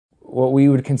what we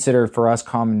would consider for us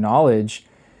common knowledge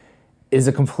is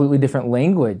a completely different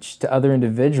language to other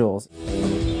individuals.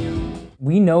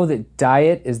 We know that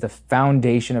diet is the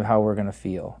foundation of how we're going to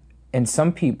feel. And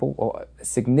some people, well, a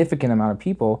significant amount of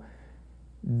people,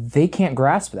 they can't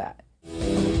grasp that.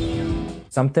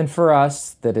 Something for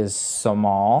us that is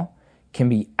small can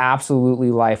be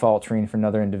absolutely life-altering for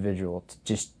another individual. To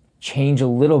just change a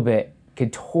little bit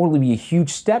could totally be a huge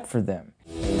step for them.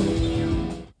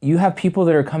 You have people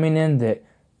that are coming in that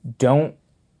don't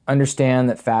understand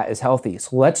that fat is healthy.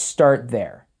 So let's start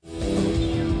there.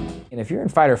 And if you're in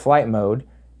fight or flight mode,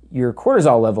 your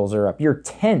cortisol levels are up, you're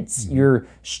tense, you're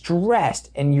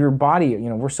stressed, and your body,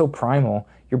 we're so primal,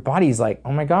 your body's like,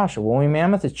 oh my gosh, a woolly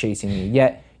mammoth is chasing you,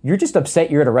 yet you're just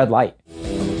upset you're at a red light.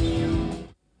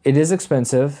 It is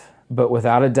expensive, but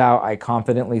without a doubt, I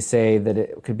confidently say that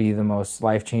it could be the most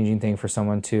life-changing thing for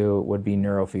someone would be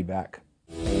neurofeedback.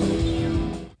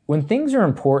 When things are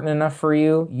important enough for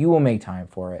you, you will make time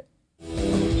for it.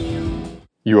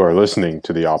 You are listening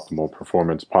to the Optimal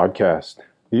Performance Podcast.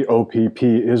 The OPP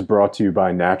is brought to you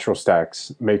by Natural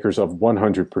Stacks, makers of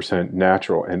 100%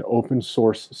 natural and open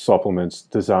source supplements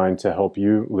designed to help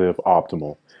you live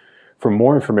optimal. For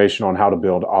more information on how to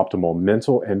build optimal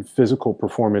mental and physical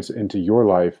performance into your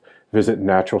life, visit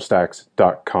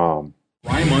naturalstacks.com.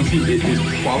 Ryan Muncie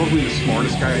is probably the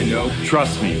smartest guy I know.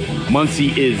 Trust me,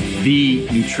 Muncie is the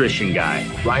nutrition guy.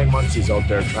 Ryan Muncie's out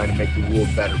there trying to make the world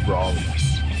better for all of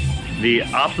us. The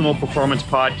Optimal Performance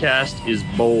Podcast is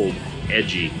bold,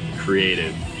 edgy,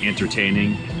 creative,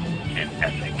 entertaining, and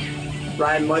epic.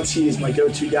 Ryan Muncie is my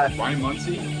go-to guy. Ryan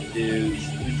Muncie he's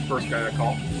the first guy I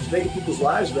call. He's making people's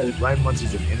lives better. Ryan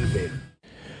Muncie's an innovator.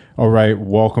 All right,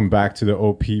 welcome back to the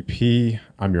OPP.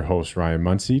 I'm your host, Ryan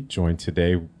Muncie, joined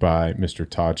today by Mr.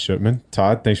 Todd Shipman.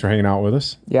 Todd, thanks for hanging out with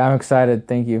us. Yeah, I'm excited.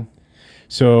 Thank you.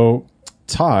 So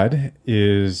Todd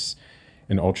is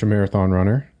an ultramarathon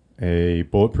runner, a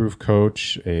bulletproof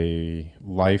coach, a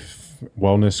life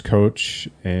wellness coach,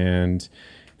 and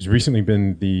has recently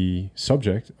been the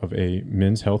subject of a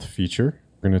men's health feature.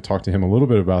 We're going to talk to him a little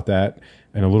bit about that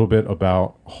and a little bit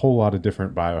about a whole lot of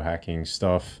different biohacking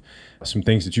stuff, some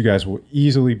things that you guys will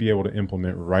easily be able to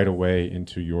implement right away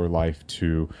into your life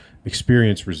to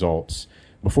experience results.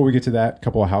 Before we get to that, a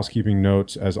couple of housekeeping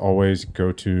notes. As always,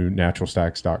 go to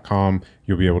naturalstacks.com.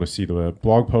 You'll be able to see the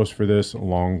blog post for this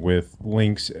along with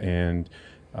links and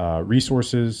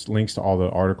resources, links to all the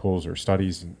articles or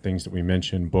studies and things that we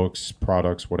mentioned, books,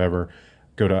 products, whatever.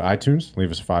 Go to iTunes, leave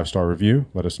us a 5-star review.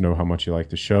 Let us know how much you like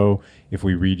the show. If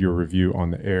we read your review on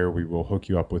the air, we will hook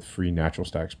you up with free Natural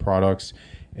Stacks products.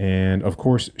 And of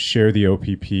course, share the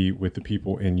OPP with the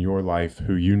people in your life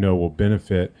who you know will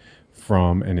benefit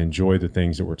from and enjoy the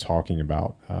things that we're talking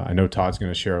about. I know Todd's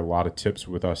going to share a lot of tips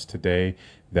with us today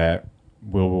that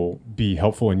will be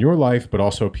helpful in your life, but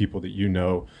also people that you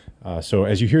know. So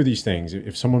as you hear these things,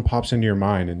 if someone pops into your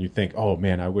mind and you think, oh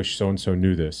man, I wish so-and-so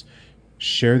knew this,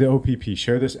 share the OPP,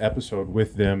 share this episode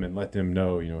with them and let them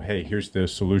know, hey, here's the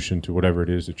solution to whatever it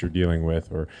is that you're dealing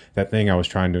with, or that thing I was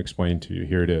trying to explain to you.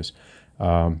 Here it is.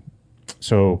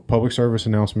 So public service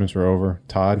announcements are over.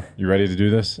 Todd, you ready to do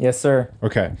this? Yes, sir.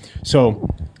 Okay. So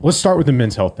let's start with the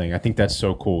men's health thing. I think that's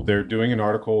so cool. They're doing an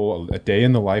article, a day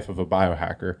in the life of a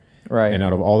biohacker. Right. And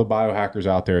out of all the biohackers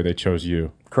out there, they chose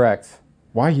you. Correct.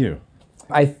 Why you?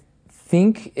 I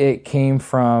think it came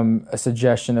from a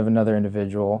suggestion of another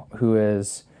individual who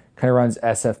kind of runs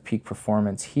SF Peak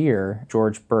Performance here,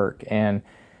 George Burke. And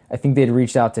I think they'd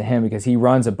reached out to him because he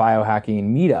runs a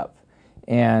biohacking meetup.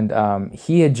 And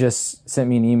he had just sent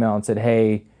me an email and said,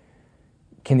 hey,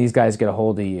 can these guys get a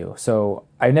hold of you? So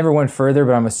I never went further,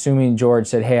 but I'm assuming George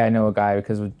said, hey, I know a guy,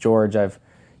 because with George, I've,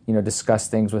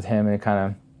 discussed things with him and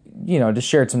kind of, just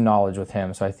shared some knowledge with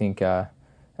him. So I think I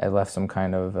left some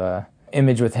kind of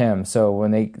image with him. So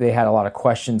when they had a lot of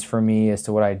questions for me as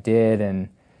to what I did, and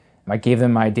I gave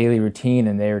them my daily routine,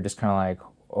 and they were just kind of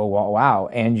like, oh, wow,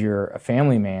 and you're a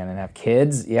family man and have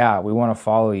kids? Yeah, we want to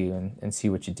follow you and see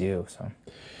what you do.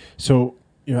 So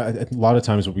a lot of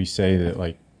times we say that,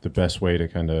 like, the best way to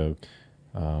kind of,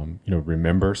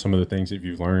 remember some of the things that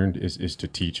you've learned is to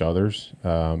teach others.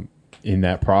 In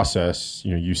that process,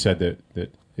 you said that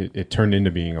it turned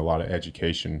into being a lot of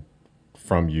education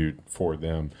from you for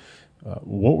them.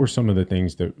 What were some of the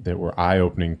things that were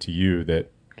eye-opening to you that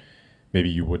maybe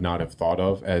you would not have thought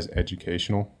of as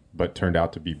educational, but turned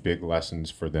out to be big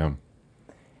lessons for them?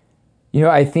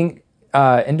 I think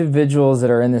individuals that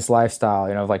are in this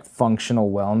lifestyle, like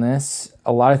functional wellness,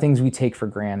 a lot of things we take for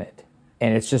granted.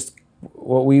 And it's just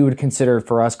what we would consider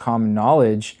for us common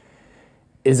knowledge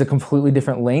is a completely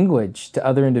different language to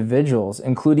other individuals,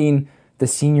 including the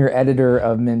senior editor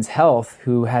of Men's Health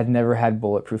who had never had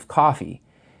bulletproof coffee.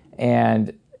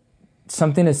 And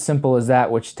something as simple as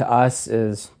that, which to us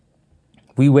is,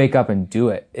 we wake up and do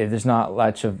it. There's not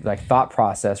much of like thought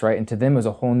process, right? And to them it was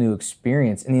a whole new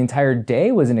experience. And the entire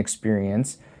day was an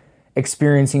experience,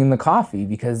 experiencing the coffee,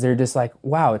 because they're just like,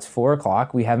 wow, it's 4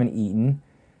 o'clock. We haven't eaten.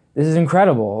 This is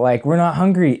incredible. Like, we're not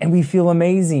hungry and we feel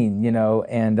amazing, you know?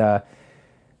 And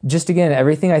just again,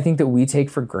 everything I think that we take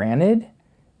for granted,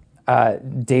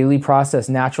 daily process,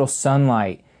 natural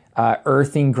sunlight,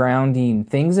 earthing, grounding,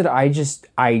 things that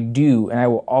I do, and I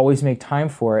will always make time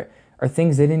for it, are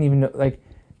things they didn't even know, like,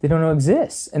 they don't know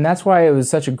exists. And that's why it was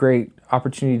such a great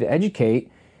opportunity to educate,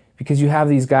 because you have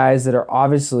these guys that are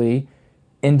obviously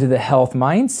into the health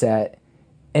mindset,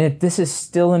 and this is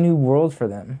still a new world for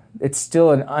them. It's still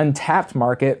an untapped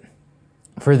market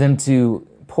for them to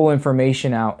pull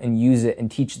information out and use it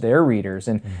and teach their readers.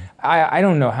 And I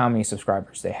don't know how many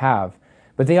subscribers they have,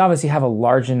 but they obviously have a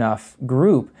large enough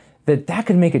group that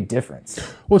could make a difference.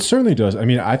 Well, it certainly does. I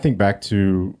mean, I think back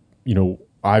to, you know,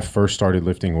 I first started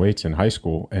lifting weights in high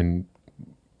school, and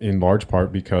in large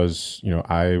part because, you know,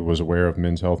 I was aware of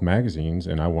Men's Health magazines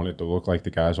and I wanted to look like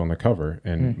the guys on the cover.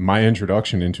 And my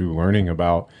introduction into learning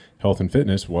about health and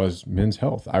fitness was Men's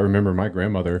Health. I remember my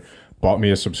grandmother bought me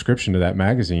a subscription to that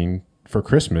magazine for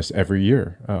Christmas every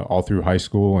year, all through high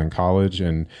school and college.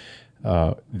 And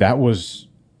that was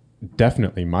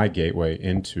definitely my gateway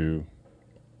into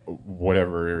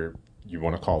whatever you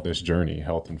want to call this journey,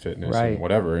 health and fitness, right, and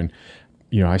whatever. And,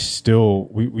 you know,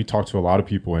 we talk to a lot of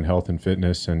people in health and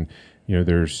fitness, and, you know,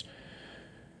 there's,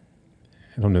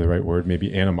 I don't know the right word,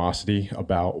 maybe animosity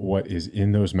about what is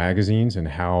in those magazines and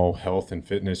how health and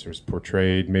fitness is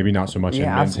portrayed. Maybe not so much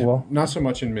not so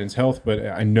much in Men's Health, but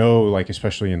I know, like,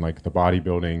 especially in like the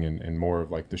bodybuilding and more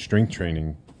of like the strength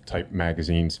training type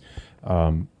magazines.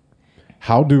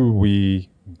 How do we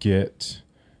get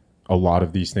a lot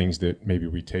of these things that maybe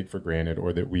we take for granted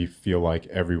or that we feel like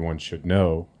everyone should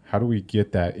know? How do we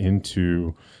get that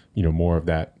into, you know, more of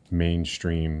that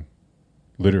mainstream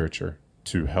literature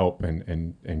to help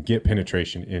and get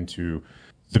penetration into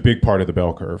the big part of the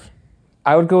bell curve?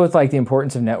 I would go with like the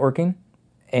importance of networking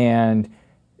and,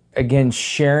 again,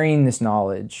 sharing this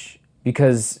knowledge,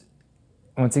 because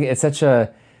once again, it's such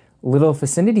a little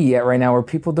vicinity yet right now where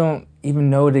people don't even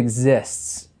know it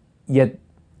exists. Yet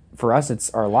for us, it's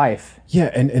our life.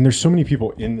 Yeah, and there's so many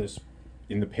people in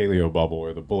the paleo bubble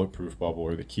or the bulletproof bubble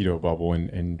or the keto bubble,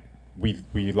 and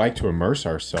we like to immerse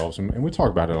ourselves, and we talk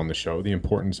about it on the show, the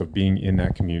importance of being in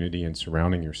that community and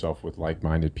surrounding yourself with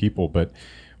like-minded people. But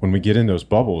when we get in those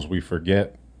bubbles, we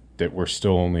forget that we're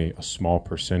still only a small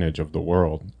percentage of the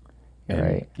world. And,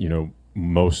 right, you know,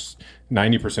 most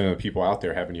 90% of the people out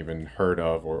there haven't even heard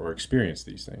of or experienced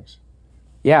these things.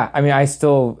 Yeah, I mean, I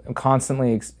still am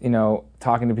constantly, you know,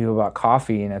 talking to people about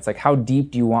coffee, and it's like, how deep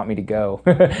do you want me to go?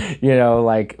 You know,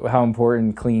 like how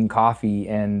important clean coffee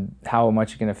and how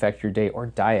much it can affect your day, or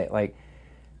diet. Like,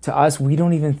 to us, we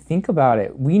don't even think about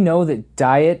it. We know that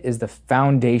diet is the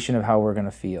foundation of how we're going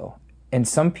to feel. And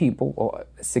some people, well,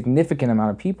 a significant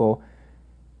amount of people,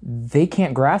 they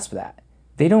can't grasp that.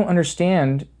 They don't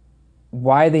understand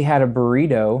why they had a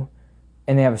burrito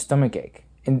and they have a stomach ache.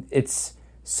 And it's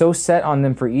so set on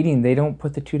them for eating, they don't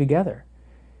put the two together.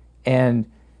 And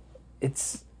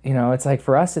it's, you know, it's like,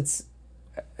 for us,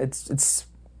 it's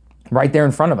right there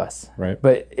in front of us. Right.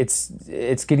 But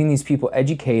it's getting these people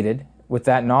educated with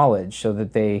that knowledge so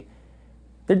that they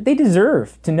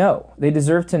deserve to know. They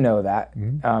deserve to know that,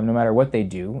 no matter what they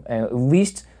do, and at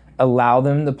least allow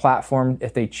them the platform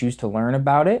if they choose to learn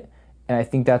about it. And I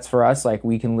think that's for us, like,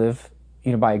 we can live,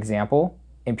 you know, by example,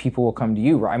 and people will come to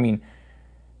you. I mean,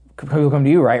 people come to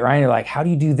you, right, Ryan? They're like, how do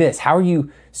you do this? How are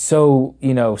you so,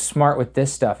 you know, smart with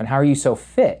this stuff? And how are you so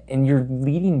fit? And you're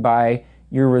leading by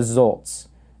your results.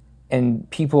 And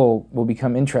people will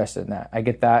become interested in that. I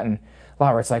get that. And a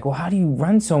lot where it's like, well, how do you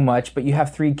run so much, but you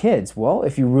have 3 kids? Well,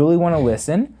 if you really want to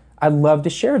listen, I'd love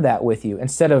to share that with you.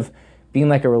 Instead of being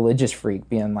like a religious freak,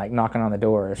 being like knocking on the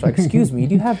door. It's like, excuse me,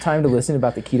 do you have time to listen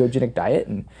about the ketogenic diet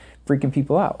and freaking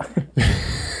people out?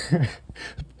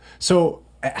 So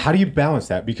how do you balance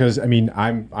that? Because, I mean,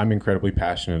 I'm incredibly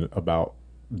passionate about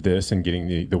this and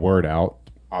getting the word out.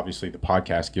 Obviously, the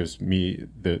podcast gives me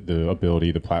the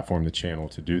ability, the platform, the channel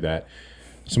to do that.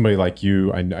 Somebody like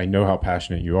you, I know how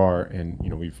passionate you are, and, you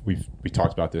know, we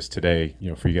talked about this today. You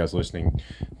know, for you guys listening,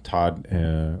 Todd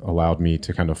allowed me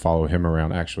to kind of follow him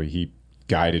around. Actually, he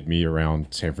guided me around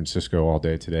San Francisco all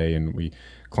day today, and we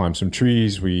climbed some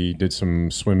trees. We did some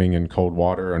swimming in cold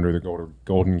water under the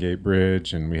Golden Gate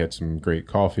Bridge, and we had some great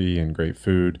coffee and great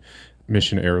food,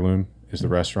 Mission Heirloom. is the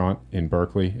restaurant in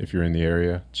Berkeley. If you're in the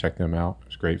area, check them out.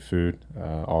 It's great food,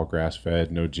 all grass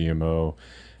fed, no GMO.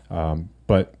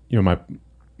 But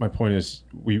my point is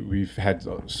we've had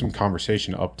some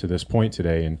conversation up to this point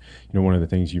today, and one of the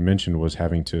things you mentioned was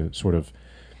having to sort of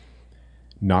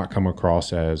not come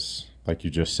across as, like you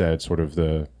just said, sort of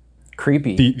the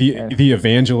creepy, the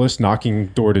evangelist knocking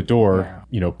door to door,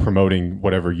 promoting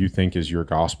whatever you think is your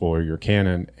gospel or your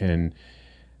canon. And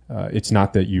it's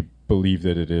not that you believe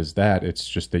that it is that, it's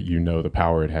just that the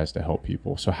power it has to help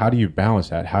people. So how do you balance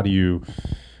that? How do you,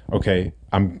 okay,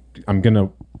 I'm going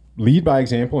to lead by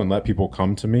example and let people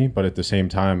come to me, but at the same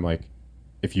time, like,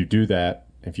 if you do that,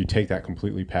 if you take that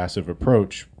completely passive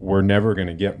approach, we're never going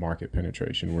to get market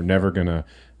penetration. We're never going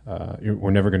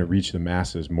to reach the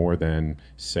masses more than,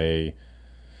 say,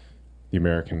 the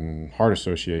American Heart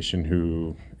Association,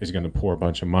 who is going to pour a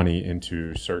bunch of money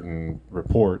into certain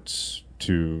reports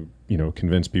to,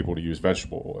 convince people to use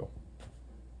vegetable oil.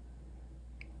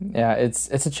 Yeah, it's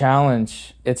a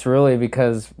challenge. It's really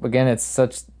because, again, it's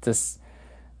such this.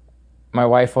 My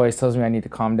wife always tells me I need to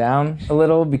calm down a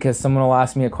little because someone will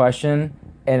ask me a question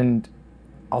and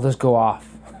I'll just go off.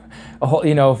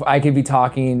 If I could be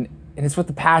talking, and it's with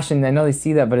the passion. I know they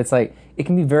see that, but it's like, it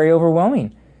can be very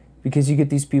overwhelming because you get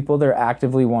these people that are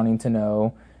actively wanting to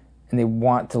know and they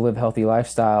want to live healthy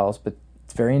lifestyles, but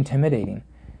it's very intimidating.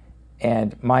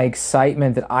 And my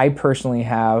excitement that I personally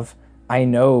have, I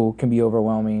know can be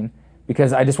overwhelming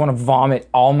because I just want to vomit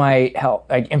all my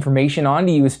information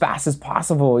onto you as fast as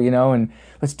possible, and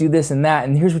let's do this and that,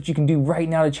 and here's what you can do right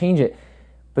now to change it.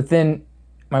 But then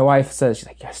my wife says, she's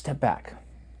like, yeah, step back,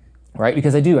 right?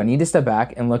 Because I need to step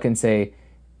back and look and say,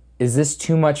 is this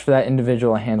too much for that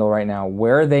individual to handle right now?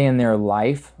 Where are they in their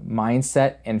life,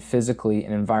 mindset, and physically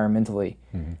and environmentally?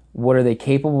 Mm-hmm. What are they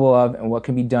capable of, and what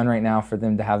can be done right now for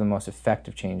them to have the most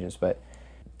effective changes? But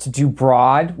to do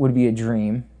broad would be a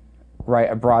dream,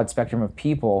 right? A broad spectrum of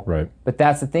people. Right. But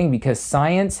that's the thing, because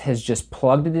science has just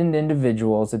plugged it into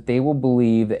individuals that they will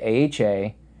believe the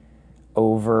AHA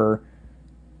over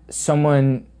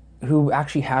someone who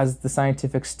actually has the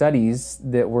scientific studies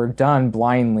that were done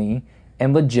blindly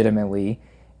and legitimately.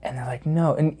 And they're like,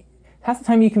 no. And half the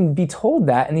time you can be told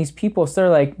that, and these people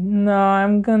start like, no,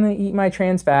 I'm going to eat my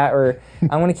trans fat, or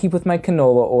I'm going to keep with my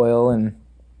canola oil. And,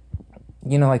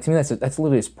 like, to me, that's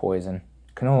literally just poison.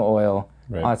 Canola oil.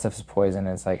 Right. All that stuff is poison.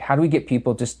 And it's like, how do we get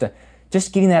people just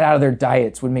getting that out of their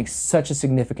diets would make such a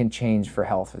significant change for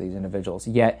health for these individuals.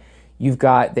 Yet you've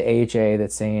got the AHA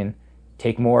that's saying,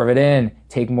 take more of it in.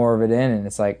 And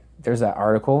it's like, there's that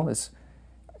article. Is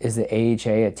the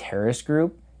AHA a terrorist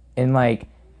group? And like,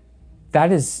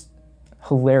 that is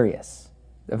hilarious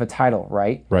of a title,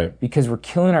 right? Right. Because we're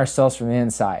killing ourselves from the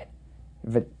inside.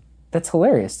 But that's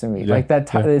hilarious to me. Yeah. Like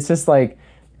that, it's just like,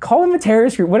 call them a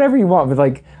terrorist group, whatever you want. But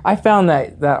like, I found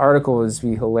that article was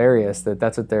hilarious,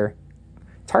 that's what they're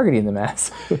targeting them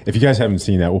as. If you guys haven't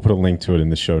seen that, we'll put a link to it in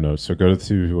the show notes. So go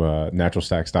to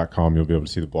naturalstacks.com. You'll be able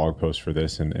to see the blog post for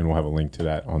this, and we'll have a link to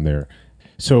that on there.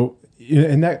 So,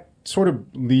 and that sort of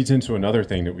leads into another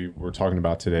thing that we were talking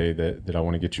about today that I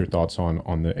want to get your thoughts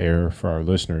on the air for our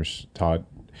listeners, Todd.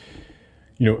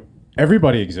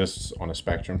 Everybody exists on a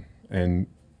spectrum, and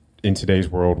in today's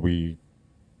world, we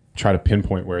try to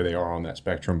pinpoint where they are on that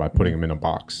spectrum by putting them in a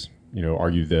box. Are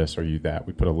you this? Are you that?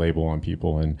 We put a label on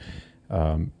people. And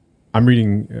I'm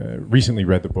recently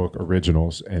read the book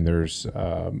Originals, and there's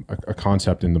a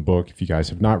concept in the book. If you guys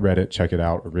have not read it, check it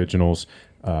out. Originals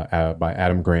by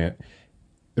Adam Grant.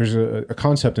 There's a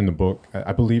concept in the book.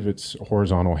 I believe it's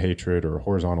horizontal hatred or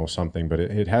horizontal something, but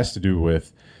it has to do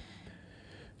with,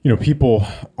 people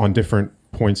on different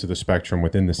points of the spectrum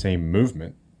within the same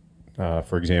movement.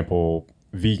 For example,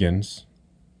 vegans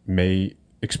may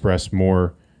express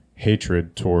more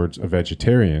hatred towards a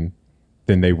vegetarian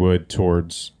than they would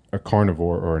towards a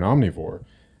carnivore or an omnivore,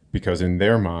 because in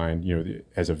their mind,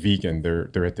 as a vegan,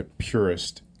 they're at the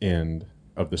purest end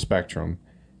of the spectrum,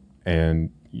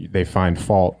 and they find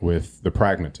fault with the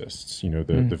pragmatists,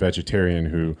 the vegetarian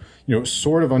who,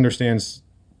 sort of understands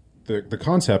the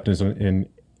concept and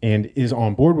is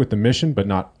on board with the mission, but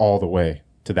not all the way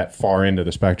to that far end of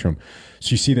the spectrum.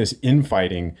 So you see this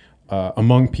infighting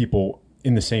among people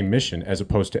in the same mission, as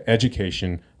opposed to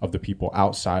education of the people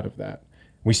outside of that.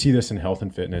 We see this in health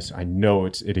and fitness. I know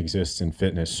it exists in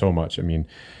fitness so much. I mean,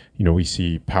 we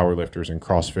see powerlifters and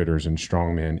CrossFitters and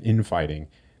strongmen infighting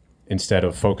instead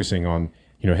of focusing on,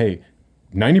 hey,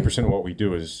 90% of what we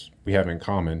do is we have in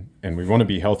common, and we want to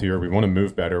be healthier, we want to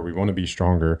move better, we want to be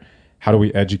stronger. How do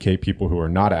we educate people who are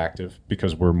not active,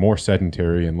 because we're more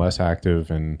sedentary and less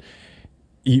active and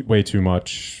eat way too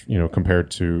much,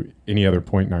 compared to any other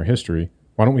point in our history?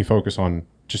 Why don't we focus on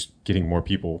just getting more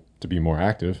people to be more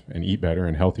active and eat better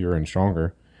and healthier and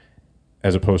stronger,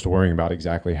 as opposed to worrying about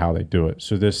exactly how they do it.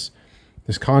 So this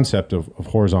concept of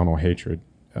horizontal hatred,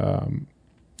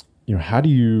 how do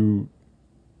you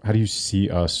see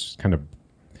us kind of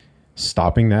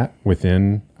stopping that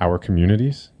within our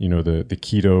communities? The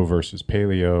keto versus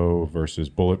paleo versus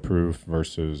bulletproof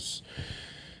versus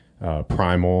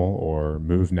primal or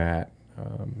MoveNat.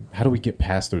 How do we get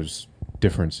past those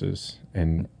differences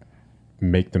and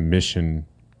make the mission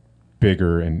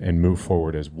bigger and move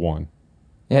forward as one?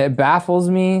 Yeah, it baffles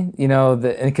me,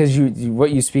 because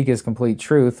what you speak is complete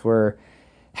truth. We're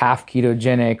half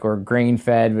ketogenic or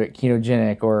grain-fed but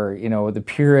ketogenic, or the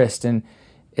purist, and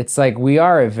it's like we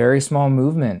are a very small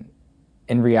movement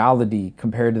in reality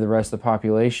compared to the rest of the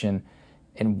population.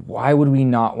 And why would we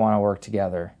not want to work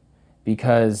together?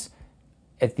 Because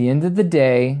at the end of the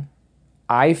day,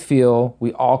 I feel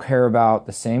we all care about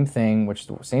the same thing, which is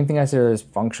the same thing I said is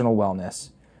functional wellness,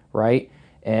 right?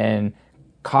 And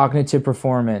cognitive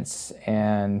performance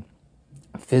and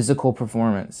physical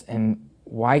performance. And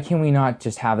why can we not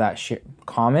just have that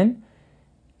common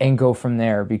and go from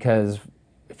there? Because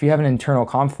if you have an internal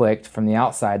conflict from the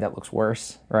outside, that looks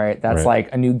worse, right? That's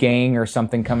like a new gang or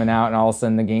something coming out, and all of a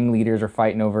sudden the gang leaders are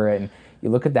fighting over it. And you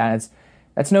look at that,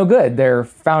 that's no good. Their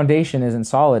foundation isn't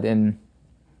solid. And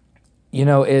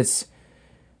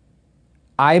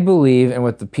I believe, and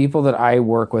with the people that I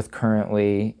work with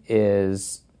currently,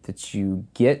 is that you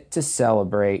get to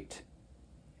celebrate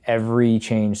every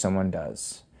change someone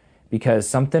does. Because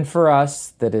something for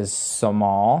us that is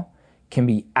small can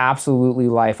be absolutely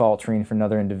life-altering for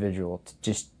another individual. To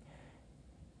just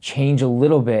change a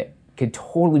little bit could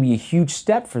totally be a huge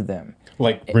step for them.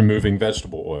 Like removing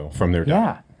vegetable oil from their diet.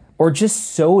 Yeah. Or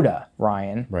just soda,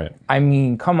 Ryan. Right. I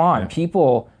mean, come on. Yeah.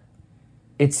 People,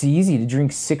 it's easy to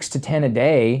drink 6 to 10 a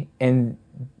day, and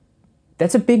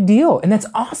that's a big deal, and that's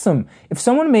awesome. If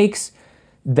someone makes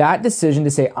that decision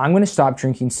to say, I'm going to stop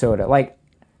drinking soda, like,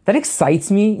 that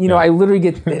excites me. I literally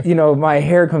get, my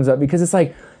hair comes up, because it's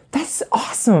like, that's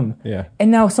awesome. Yeah. And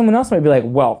now someone else might be like,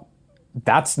 well,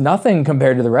 that's nothing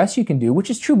compared to the rest you can do, which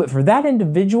is true. But for that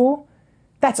individual,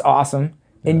 that's awesome.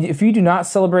 Yeah. And if you do not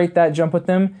celebrate that jump with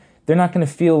them, they're not going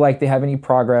to feel like they have any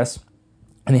progress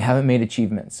and they haven't made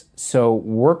achievements. So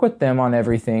work with them on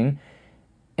everything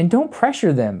and don't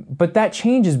pressure them. But that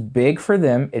change is big for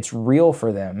them. It's real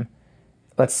for them.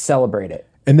 Let's celebrate it.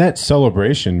 And that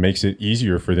celebration makes it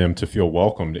easier for them to feel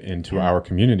welcomed into our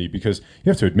community, because you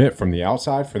have to admit, from the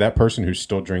outside, for that person who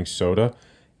still drinks soda,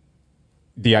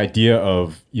 the idea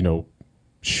of,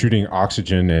 shooting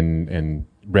oxygen and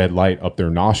red light up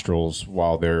their nostrils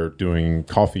while they're doing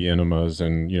coffee enemas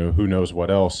and, who knows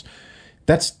what else,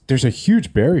 there's a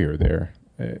huge barrier there.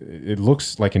 It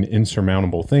looks like an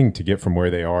insurmountable thing to get from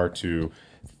where they are to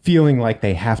feeling like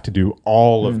they have to do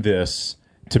all of this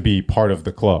to be part of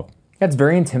the club. That's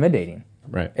very intimidating.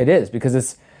 Right. It is,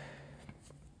 because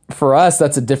for us,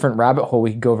 that's a different rabbit hole. We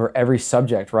could go over every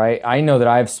subject, right? I know that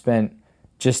I've spent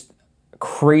just a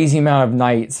crazy amount of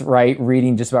nights, right,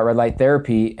 reading just about red light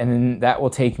therapy, and then that will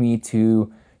take me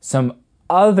to some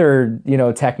other,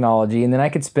 technology, and then I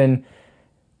could spend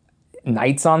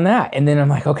nights on that. And then I'm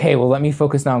like, okay, well, let me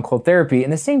focus now on cold therapy.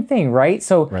 And the same thing, right?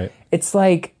 So It's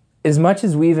like, as much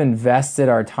as we've invested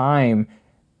our time,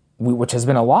 which has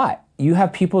been a lot, you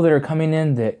have people that are coming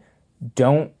in that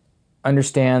don't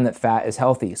understand that fat is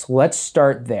healthy. So let's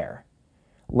start there.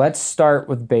 Let's start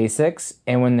with basics.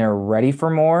 And when they're ready for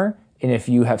more, and if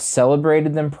you have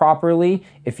celebrated them properly,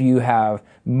 if you have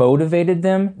motivated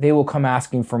them, they will come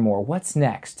asking for more. What's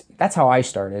next? That's how I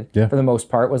started for the most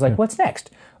part, was like, what's next?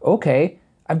 Okay,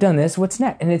 I've done this. What's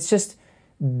next? And it's just,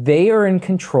 they are in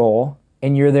control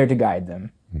and you're there to guide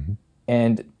them. Mm-hmm.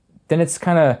 And then it's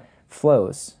kind of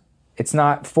flows. It's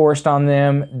not forced on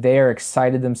them. They are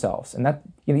excited themselves. And that,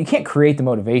 you can't create the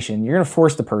motivation. You're going to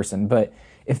force the person. But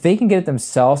if they can get it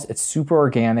themselves, it's super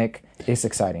organic. It's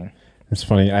exciting. It's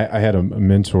funny. I had a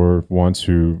mentor once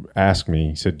who asked me,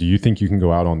 he said, do you think you can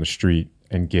go out on the street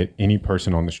and get any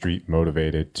person on the street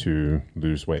motivated to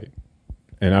lose weight?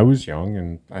 And I was young,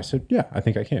 and I said, yeah, I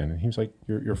think I can. And he was like,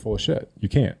 you're full of shit. You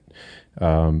can't.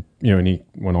 And he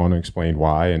went on to explain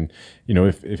why. And,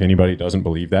 if anybody doesn't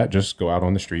believe that, just go out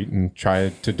on the street and try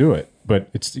to do it. But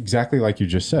it's exactly like you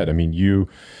just said. I mean,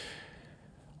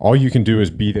 all you can do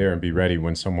is be there and be ready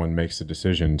when someone makes a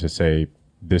decision to say,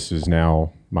 this is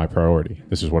now my priority.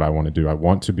 This is what I want to do. I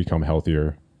want to become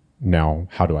healthier. Now,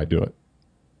 how do I do it?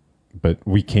 But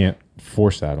we can't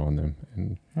force that on them.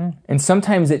 And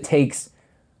sometimes it takes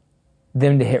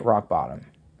them to hit rock bottom.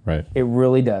 Right. It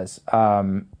really does.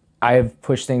 I've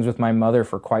pushed things with my mother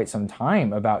for quite some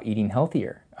time about eating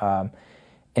healthier.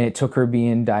 And it took her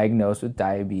being diagnosed with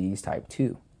diabetes type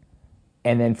 2.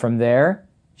 And then from there,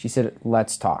 she said,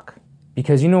 let's talk.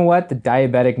 Because you know what the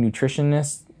diabetic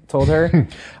nutritionist told her?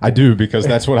 I do, because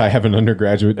that's what I have an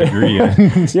undergraduate degree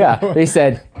in. Yeah, they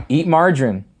said, eat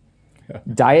margarine,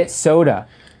 diet soda,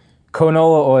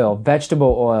 canola oil,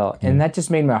 vegetable oil. And that just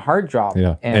made my heart drop.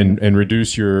 Yeah, and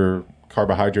reduce your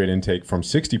carbohydrate intake from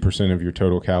 60% of your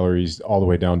total calories all the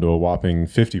way down to a whopping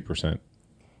 50%.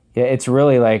 Yeah, it's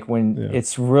really like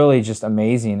it's really just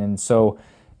amazing. And so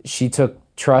she took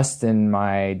trust in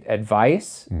my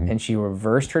advice and she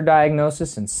reversed her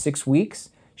diagnosis in 6 weeks.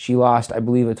 She lost, I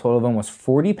believe, a total of almost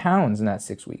 40 pounds in that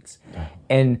 6 weeks.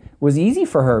 And was easy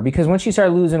for her because when she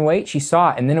started losing weight, she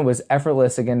saw it, and then it was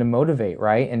effortless again to motivate,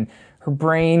 right? And her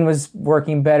brain was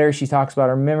working better. She talks about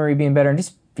her memory being better and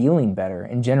just feeling better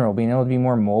in general, being able to be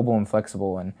more mobile and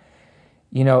flexible. And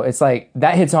you know, it's like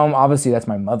that hits home. Obviously, that's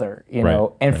my mother, you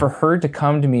know, and for her to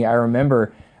come to me, I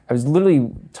remember I was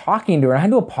literally talking to her and I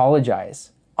had to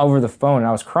apologize over the phone and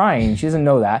I was crying. She doesn't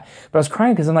know that, but I was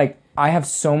crying because I'm like, I have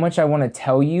so much I want to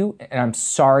tell you and I'm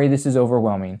sorry this is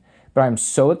overwhelming, but I'm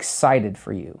so excited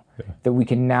for you that we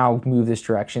can now move this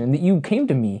direction and that you came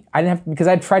to me. I didn't have, because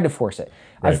I tried to force it.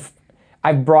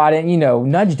 I've brought it, you know,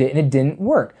 nudged it and it didn't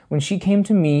work. When she came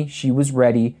to me, she was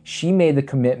ready. She made the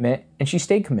commitment and she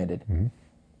stayed committed.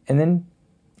 And then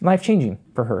life-changing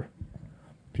for her.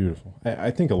 Beautiful.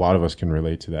 I think a lot of us can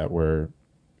relate to that, where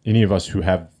any of us who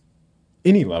have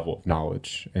any level of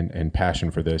knowledge and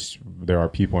passion for this, there are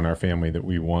people in our family that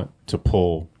we want to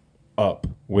pull up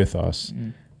with us,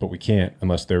 but we can't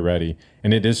unless they're ready.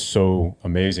 And it is so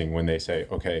amazing when they say,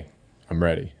 okay, I'm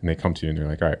ready. And they come to you and they're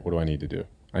like, all right, what do I need to do?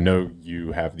 I know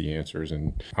you have the answers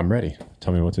and I'm ready.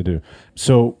 Tell me what to do.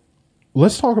 So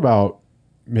let's talk about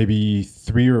maybe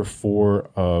 3 or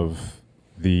 4 of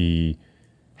the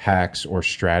hacks or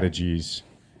strategies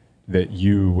that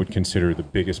you would consider the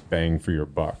biggest bang for your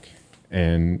buck.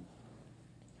 And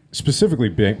specifically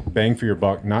bang for your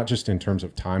buck, not just in terms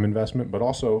of time investment, but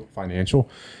also financial.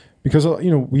 Because,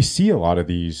 you know, we see a lot of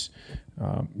these,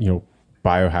 you know,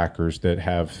 biohackers that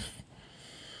have,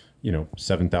 you know,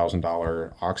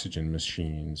 $7,000 oxygen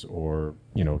machines or,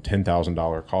 you know,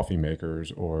 $10,000 coffee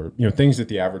makers or, you know, things that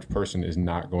the average person is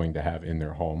not going to have in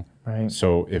their home. Right.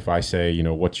 So if I say, you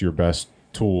know, what's your best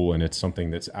tool and it's something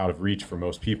that's out of reach for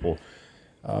most people,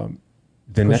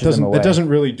 then that doesn't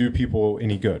really do people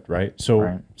any good. Right.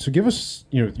 So, so give us,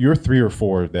 you know, your 3 or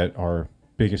 4 that are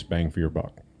biggest bang for your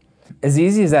buck. As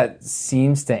easy as that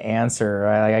seems to answer,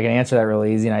 right? Like I can answer that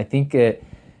really easy. And I think it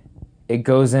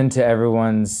goes into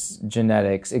everyone's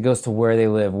genetics. It goes to where they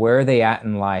live. Where are they at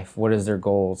in life? What is their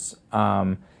goals?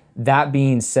 That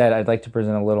being said, I'd like to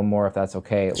present a little more if that's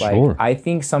okay. Sure. Like I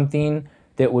think something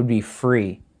that would be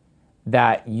free,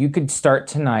 that you could start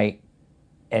tonight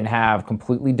and have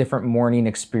completely different morning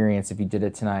experience if you did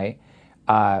it tonight,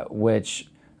 which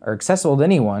are accessible to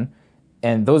anyone.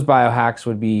 And those biohacks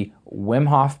would be Wim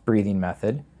Hof breathing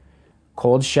method,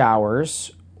 cold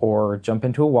showers, or jump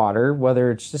into a water,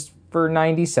 whether it's just for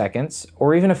 90 seconds,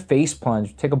 or even a face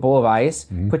plunge. Take a bowl of ice,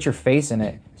 put your face in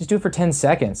it, just do it for 10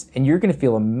 seconds, and you're gonna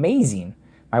feel amazing.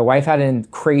 My wife had a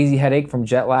crazy headache from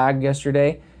jet lag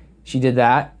yesterday. She did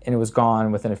that, and it was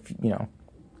gone within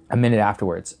a minute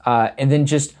afterwards. And then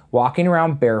just walking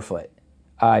around barefoot,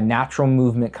 natural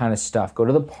movement kind of stuff. Go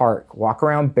to the park, walk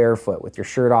around barefoot with your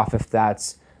shirt off if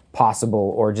that's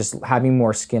possible, or just having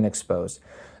more skin exposed.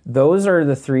 Those are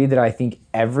the 3 that I think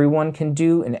everyone can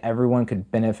do and everyone could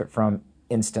benefit from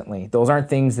instantly. Those aren't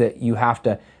things that you have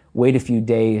to wait a few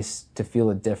days to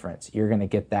feel a difference. You're going to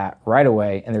get that right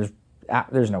away, and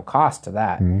there's no cost to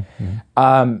that.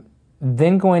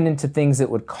 Then going into things that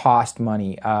would cost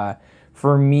money.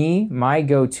 For me, my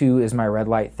go-to is my red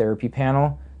light therapy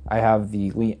panel. I have the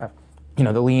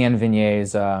Leanne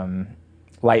Vigne's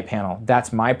light panel.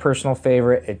 That's my personal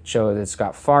favorite. It's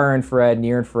got far infrared,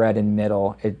 near infrared, and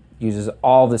middle. It uses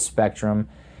all the spectrum,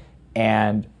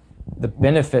 and the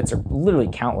benefits are literally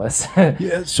countless.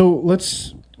 Yeah. So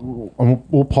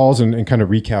we'll pause and kind of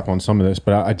recap on some of this,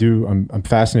 but I'm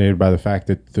fascinated by the fact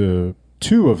that the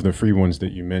 2 of the free ones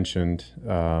that you mentioned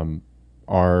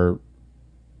are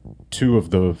 2 of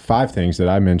the 5 things that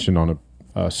I mentioned on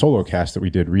a solo cast that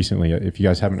we did recently. If you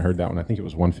guys haven't heard that one, I think it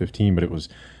was 115, but it was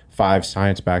 5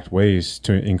 science-backed ways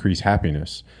to increase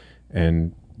happiness.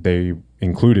 And they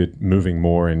included moving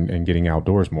more and getting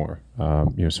outdoors more.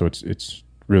 You know, so it's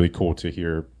really cool to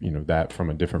hear, you know, that from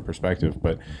a different perspective.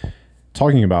 But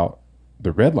talking about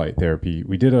the red light therapy,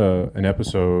 we did an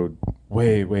episode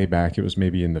way back. It was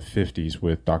maybe in the 50s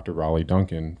with Dr. Raleigh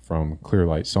Duncan from Clear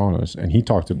Light Saunas. And he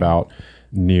talked about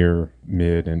near,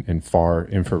 mid, and far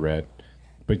infrared.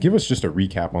 But give us just a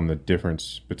recap on the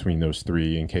difference between those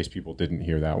three in case people didn't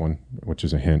hear that one, which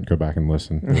is a hint. Go back and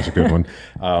listen. It was a good one.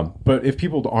 But if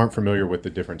people aren't familiar with the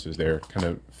differences there, kind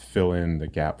of fill in the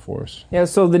gap for us. Yeah,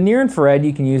 so the near infrared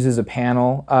you can use as a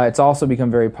panel. It's also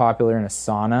become very popular in a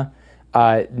sauna.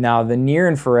 Now, the near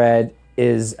infrared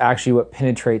is actually what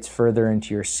penetrates further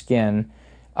into your skin.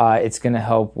 It's going to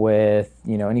help with,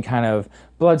 any kind of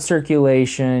blood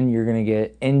circulation. You're going to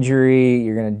get injury.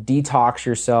 You're going to detox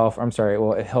yourself.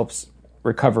 It helps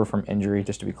recover from injury,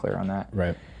 just to be clear on that.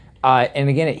 Right. And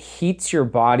again, it heats your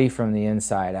body from the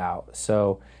inside out.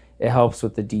 So it helps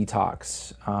with the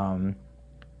detox.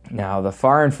 Now, the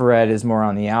far infrared is more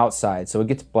on the outside. So it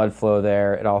gets blood flow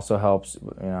there. It also helps,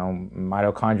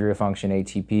 mitochondria function,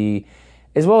 ATP,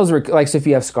 as well as so if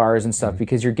you have scars and stuff,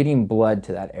 because you're getting blood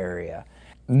to that area.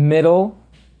 Middle,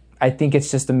 I think it's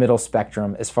just the middle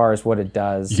spectrum as far as what it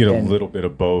does. You get a little bit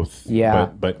of both,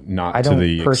 but not to the extent.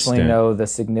 I don't personally know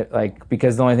the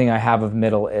because the only thing I have of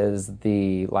middle is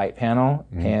the light panel,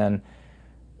 and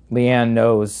Leanne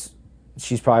knows.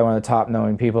 She's probably one of the top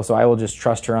knowing people, so I will just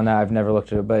trust her on that. I've never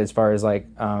looked at it, but as far as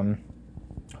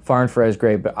far infrared is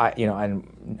great, but I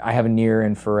have a near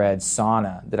infrared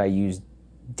sauna that I use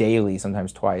daily,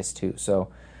 sometimes twice too.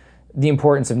 So the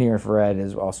importance of near infrared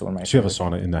is also one of my. Do you have a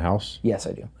sauna in the house? Yes,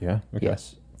 I do. Yeah. Okay.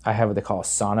 Yes, I have what they call a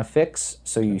sauna fix.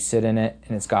 So you sit in it,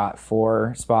 and it's got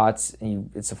 4 spots, and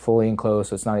it's a fully enclosed.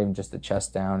 So it's not even just the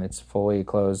chest down; it's fully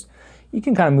closed. You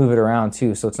can kind of move it around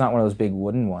too, so it's not one of those big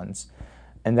wooden ones.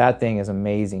 And that thing is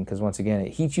amazing because once again,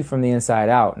 it heats you from the inside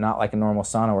out, not like a normal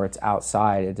sauna where it's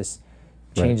outside. It just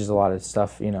changes a lot of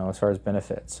stuff, as far as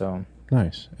benefits. So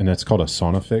nice. And that's called a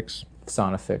sauna fix?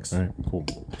 Sauna fix. All right, cool.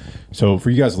 So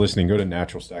for you guys listening, go to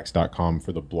naturalstacks.com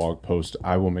for the blog post.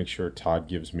 I will make sure Todd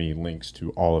gives me links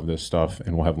to all of this stuff,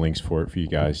 and we'll have links for it for you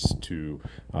guys to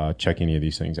check any of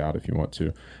these things out if you want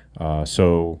to.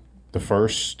 So the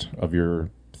first of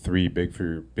your 3 big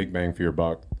bang for your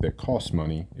buck that costs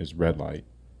money is red light.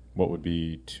 What would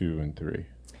be 2 and 3?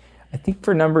 I think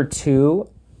for number 2,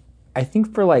 I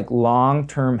think for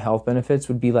long-term health benefits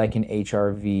would be like an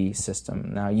HRV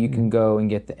system. Now you can go and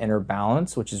get the Inner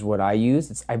Balance, which is what I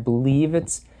use. I believe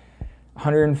it's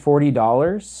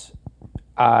 $140.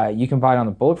 You can buy it on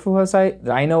the Bulletproof website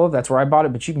that I know of. That's where I bought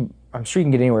it, but I'm sure you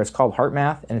can get it anywhere. It's called Heart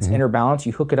Math, and it's Inner Balance.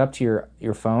 You hook it up to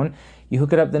your phone. You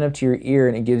hook it up then up to your ear,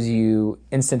 and it gives you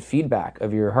instant feedback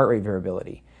of your heart rate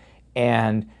variability.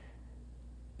 And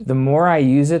the more I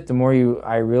use it, the more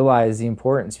I realize the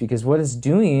importance, because what it's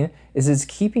doing is it's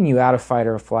keeping you out of fight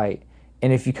or flight.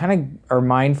 And if you kind of are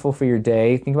mindful for your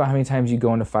day, think about how many times you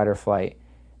go into fight or flight.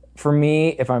 For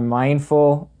me, if I'm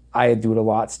mindful, I do it a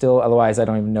lot still. Otherwise, I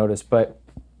don't even notice. But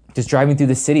just driving through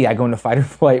the city, I go into fight or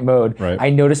flight mode. Right.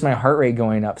 I notice my heart rate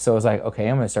going up. So I was like, okay,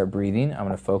 I'm going to start breathing. I'm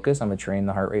going to focus. I'm going to train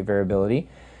the heart rate variability.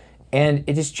 And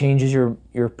it just changes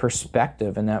your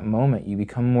perspective in that moment. You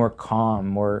become more calm,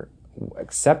 more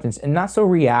acceptance, and not so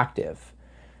reactive.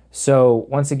 So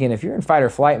once again, if you're in fight or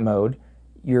flight mode,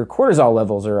 your cortisol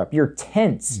levels are up. You're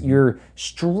tense. You're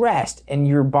stressed. And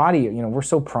your body, we're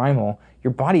so primal.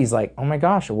 Your body's like, oh my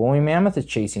gosh, a woolly mammoth is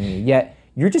chasing you. Yet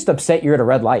you're just upset you're at a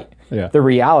red light. Yeah. The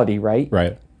reality, right?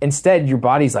 Right. Instead, your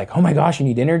body's like, oh my gosh, you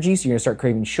need energy, so you're going to start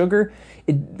craving sugar.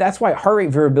 That's why heart rate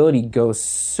variability goes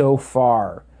so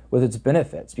far with its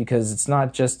benefits, because it's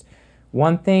not just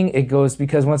one thing. It goes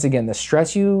because, once again, the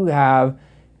stress you have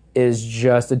is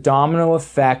just a domino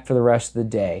effect for the rest of the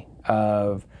day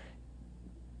of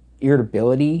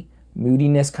irritability,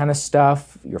 moodiness kind of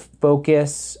stuff, your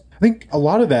focus. I think a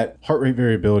lot of that heart rate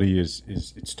variability is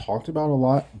it's talked about a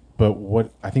lot, but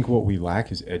what we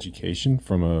lack is education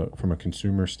from a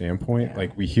consumer standpoint. Yeah.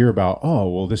 Like we hear about, oh,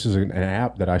 well, this is an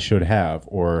app that I should have,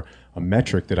 or a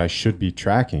metric that I should be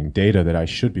tracking, data that I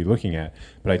should be looking at,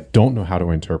 but I don't know how to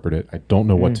interpret it. I don't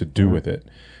know what to do with it.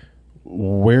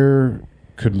 Where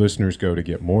could listeners go to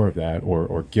get more of that,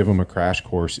 or give them a crash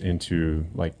course into,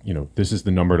 this is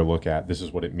the number to look at, this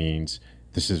is what it means,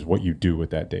 this is what you do with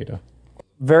that data?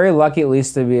 Very lucky, at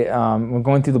least, to be we're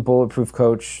going through the Bulletproof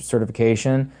Coach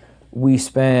certification. We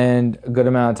spend a good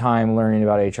amount of time learning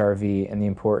about HRV and the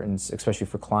importance, especially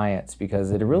for clients,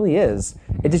 because it really is.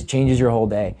 It just changes your whole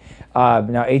day.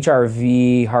 Now,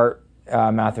 HRV, heart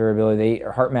math variability,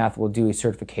 Heart Math will do a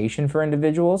certification for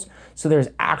individuals. So there's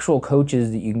actual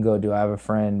coaches that you can go to. I have a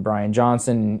friend, Brian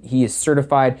Johnson. He is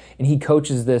certified, and he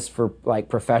coaches this for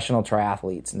professional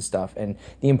triathletes and stuff, and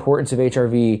the importance of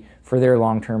HRV for their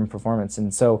long-term performance.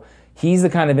 And so he's the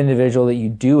kind of individual that you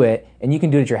do it, and you can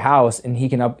do it at your house, and you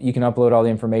can upload all the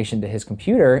information to his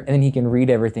computer, and then he can read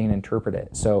everything and interpret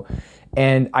it. So,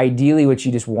 and ideally, what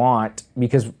you just want,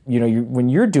 because when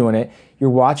you're doing it, you're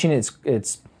watching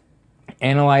its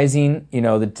analyzing,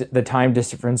 the time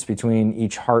difference between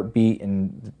each heartbeat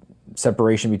and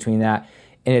separation between that,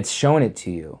 and it's showing it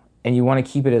to you. And you want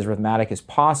to keep it as rhythmic as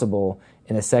possible.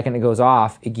 And the second it goes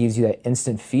off, it gives you that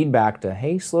instant feedback to,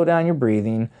 hey, slow down your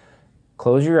breathing,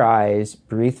 close your eyes,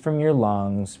 breathe from your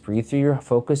lungs, breathe through your,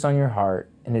 focus on your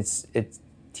heart. And it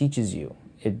teaches you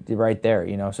it right there,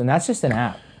 So and that's just an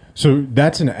app. So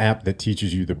that's an app that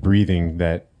teaches you the breathing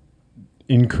that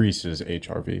increases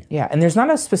HRV. Yeah, and there's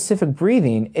not a specific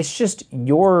breathing. It's just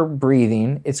your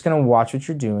breathing. It's going to watch what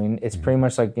you're doing. It's pretty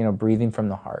much like, breathing from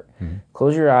the heart.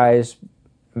 Close your eyes,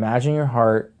 imagine your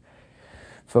heart,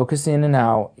 focus in and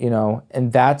out,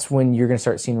 and that's when you're going to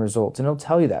start seeing results. And it'll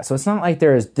tell you that. So it's not like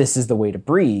this is the way to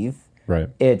breathe. Right.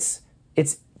 It's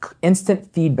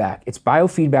instant feedback. It's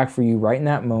biofeedback for you right in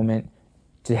that moment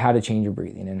to how to change your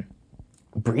breathing. And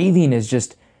breathing is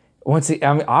just,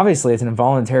 obviously it's an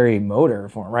involuntary motor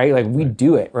form, right? Like we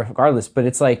do it regardless, but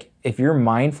it's like if you're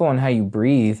mindful on how you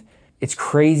breathe, it's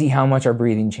crazy how much our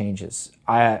breathing changes.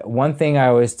 One thing I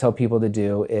always tell people to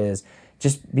do is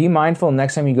just be mindful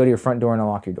next time you go to your front door and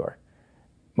unlock your door.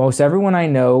 Most everyone I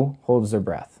know holds their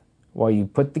breath while you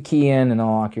put the key in and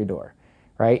unlock your door,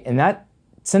 right? And that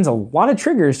sends a lot of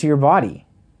triggers to your body.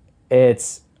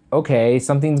 It's, okay,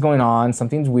 something's going on,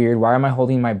 something's weird, why am I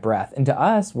holding my breath? And to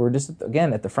us, we're just,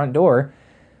 again, at the front door,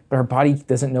 but our body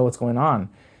doesn't know what's going on.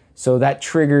 So that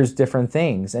triggers different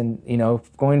things. And,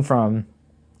 going from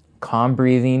calm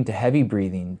breathing to heavy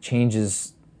breathing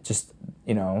changes just,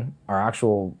 our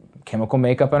actual chemical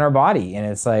makeup in our body. And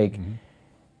it's like,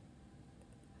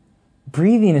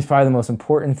 breathing is probably the most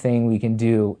important thing we can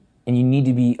do, and you need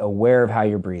to be aware of how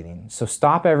you're breathing. So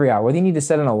stop every hour. Whether you need to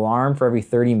set an alarm for every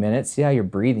 30 minutes, see how you're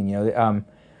breathing.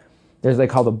 There's they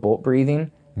call the bullet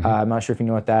breathing. I'm not sure if you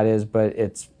know what that is, but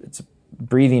it's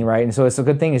breathing, right? And so it's a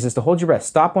good thing is just to hold your breath.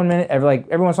 Stop 1 minute. Every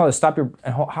once in a while, stop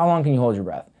how long can you hold your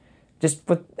breath? Just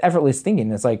with effortless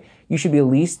thinking. It's like you should be at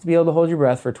least be able to hold your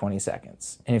breath for 20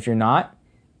 seconds. And if you're not,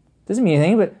 doesn't mean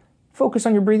anything, but focus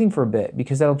on your breathing for a bit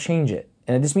because that'll change it.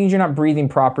 And it just means you're not breathing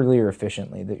properly or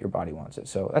efficiently that your body wants it.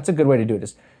 So that's a good way to do it.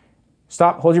 Just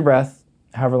stop, hold your breath,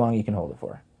 however long you can hold it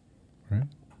for. Right.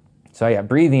 So yeah,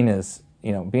 breathing is,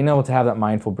 being able to have that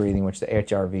mindful breathing, which the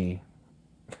HRV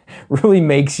really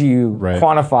makes you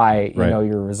quantify,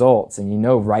 your results.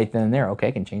 And right then and there, okay,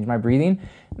 I can change my breathing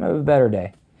and have a better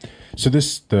day. So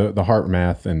the heart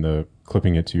math and the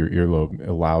clipping it to your earlobe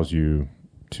allows you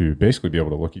to basically be able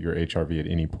to look at your HRV at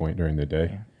any point during the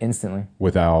day. Instantly.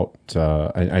 Without,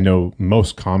 I know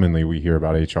most commonly we hear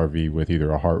about HRV with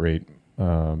either a heart rate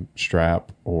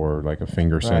strap or like a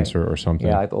finger sensor or something.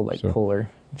 Yeah, like the old Polar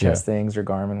chest things or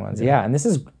Garmin ones. Yeah, and this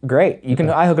is great. You can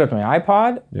I hook it up to my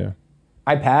iPod. Yeah.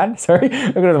 iPad, sorry.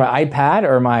 Hook it up to my iPad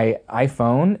or my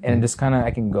iPhone and just kind of,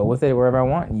 I can go with it wherever I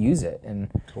want and use it. And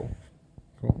Cool.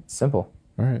 It's simple.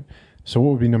 All right. So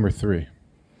what would be number 3?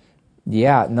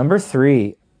 Yeah, number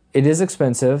 3. It is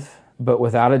expensive, but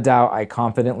without a doubt, I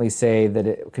confidently say that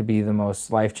it could be the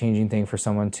most life-changing thing for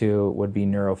someone would be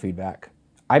neurofeedback.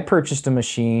 I purchased a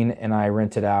machine and I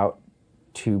rent it out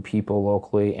to people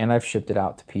locally, and I've shipped it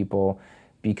out to people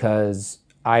because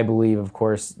I believe, of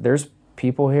course, there's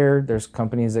people here, there's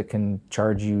companies that can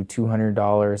charge you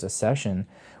 $200 a session.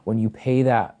 When you pay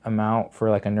that amount for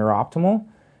like a NeuroOptimal,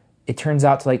 it turns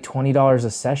out to like $20 a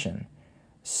session.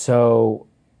 So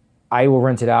I will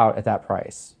rent it out at that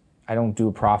price. I don't do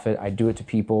a profit. I do it to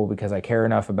people because I care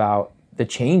enough about the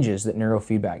changes that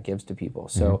neurofeedback gives to people.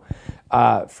 So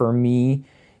for me,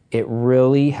 it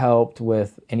really helped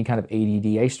with any kind of ADD.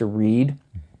 I used to read.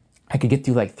 I could get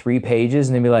through like 3 pages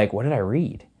and then be like, what did I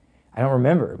read? I don't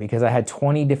remember because I had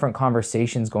 20 different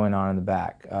conversations going on in the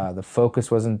back. The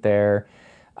focus wasn't there.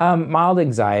 Mild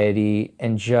anxiety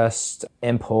and just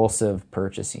impulsive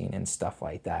purchasing and stuff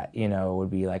like that, would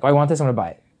be like, oh, I want this, I'm gonna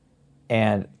buy it.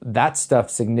 And that stuff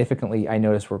significantly, I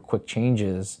noticed, were quick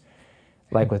changes,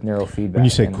 like with neurofeedback. When you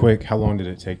say quick, how long did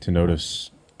it take to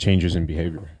notice changes in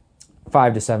behavior?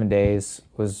 5 to 7 days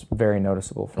was very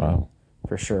noticeable for me,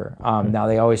 for sure. Now,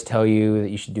 they always tell you that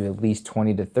you should do at least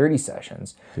 20 to 30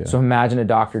 sessions. Yeah. So imagine a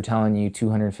doctor telling you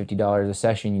 $250 a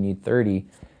session, you need 30.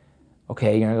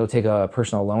 Okay, you're going to go take a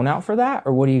personal loan out for that?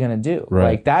 Or what are you going to do? Right.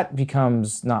 Like, that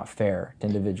becomes not fair to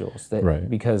individuals.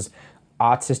 Because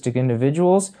autistic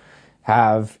individuals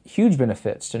have huge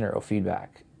benefits to neurofeedback.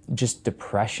 Just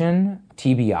depression,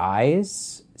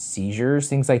 TBIs, seizures,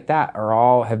 things like that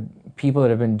have people that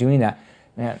have been doing that.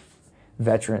 Man,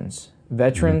 veterans,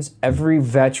 every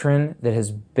veteran that has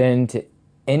been to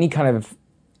any kind of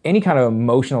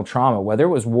emotional trauma, whether it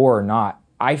was war or not,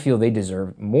 I feel they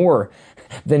deserve more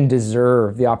than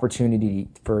the opportunity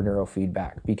for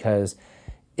neurofeedback because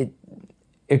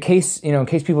in case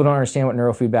people don't understand what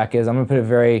neurofeedback is, I'm going to put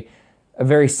a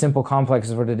very simple complex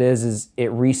of what it is it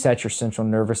resets your central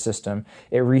nervous system.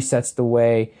 It resets the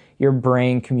way your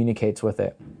brain communicates with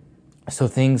it. So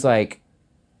things like,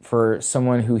 for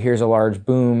someone who hears a large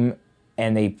boom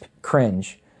and they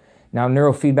cringe. Now,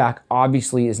 neurofeedback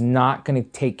obviously is not going to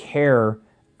take care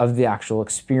of the actual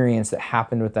experience that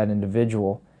happened with that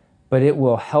individual, but it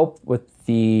will help with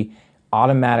the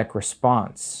automatic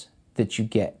response that you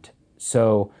get.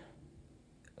 So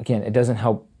again, it doesn't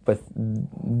help with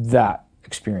that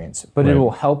experience, but it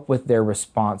will help with their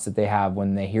response that they have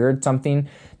when they hear something.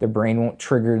 Their brain won't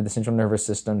trigger the central nervous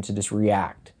system to just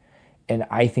react. And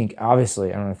I think,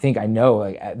 obviously, I know,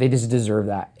 like, they just deserve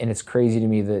that. And it's crazy to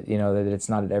me that, that it's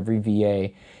not at every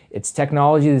VA. It's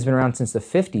technology that's been around since the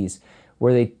 50s,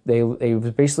 where they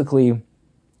was basically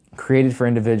created for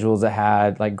individuals that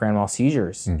had like grand mal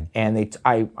seizures. And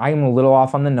I'm a little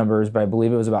off on the numbers, but I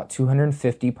believe it was about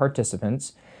 250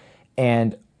 participants,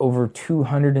 and over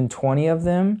 220 of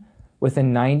them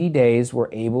within 90 days were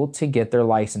able to get their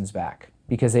license back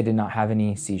because they did not have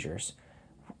any seizures.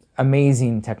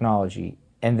 Amazing technology.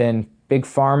 And then Big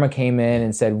Pharma came in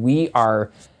and said, we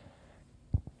are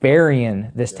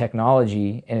burying this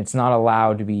technology and it's not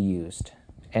allowed to be used.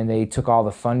 And they took all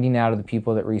the funding out of the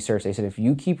people that researched. They said, if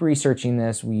you keep researching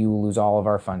this, you will lose all of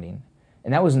our funding.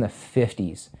 And that was in the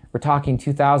 50s. We're talking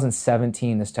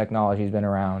 2017, this technology has been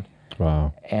around.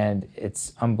 Wow. And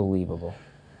it's unbelievable.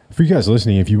 For you guys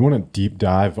listening, if you want to deep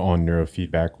dive on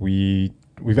neurofeedback,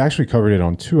 we've actually covered it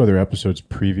on 2 other episodes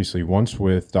previously. Once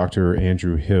with Dr.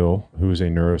 Andrew Hill, who is a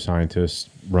neuroscientist,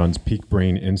 runs Peak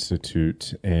Brain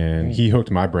Institute, and he hooked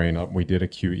my brain up. We did a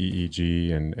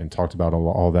QEEG and talked about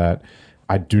all that.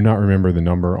 I do not remember the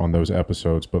number on those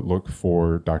episodes, but look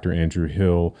for Dr. Andrew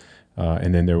Hill.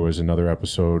 And then there was another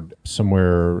episode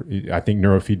somewhere, I think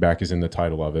neurofeedback is in the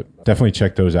title of it. Definitely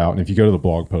check those out. And if you go to the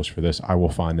blog post for this, I will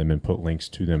find them and put links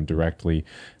to them directly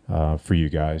for you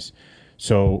guys.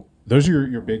 So those are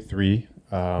your big 3.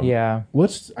 Yeah.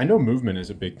 I know movement is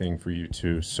a big thing for you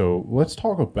too. So let's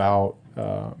talk about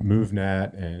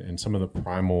MoveNat and some of the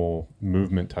primal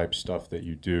movement type stuff that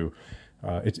you do.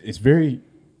 It's very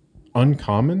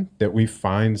uncommon that we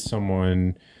find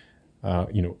someone,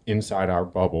 inside our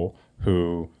bubble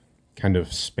who kind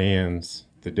of spans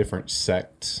the different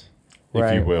sects,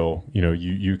 if you will.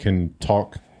 You can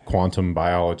talk quantum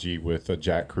biology with a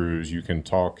Jack Cruz. You can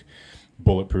talk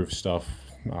bulletproof stuff.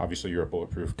 Obviously, you're a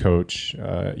bulletproof coach.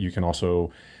 You can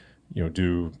also,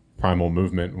 do primal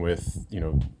movement with,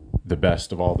 the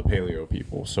best of all the paleo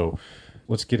people. So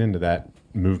let's get into that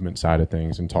movement side of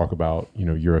things and talk about,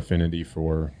 your affinity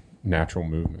for natural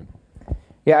movement.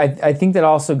 Yeah, I think that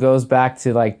also goes back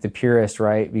to like the purist,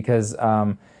 right? Because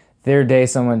the other day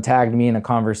someone tagged me in a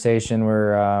conversation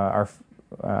where our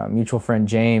mutual friend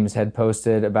James had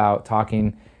posted about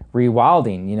talking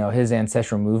rewilding, his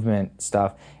ancestral movement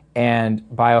stuff, and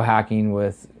biohacking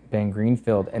with Ben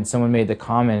Greenfield. And someone made the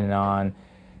comment on,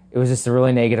 it was just a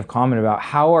really negative comment about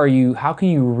how can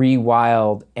you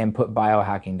rewild and put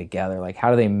biohacking together? Like, how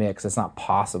do they mix? It's not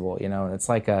possible, and it's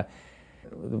like a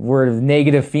word of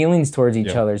negative feelings towards each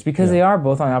other. It's because they are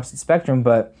both on the opposite spectrum,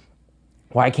 but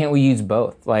why can't we use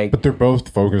both? But they're both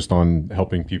focused on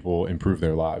helping people improve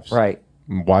their lives. Right.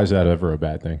 Why is that ever a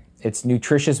bad thing? It's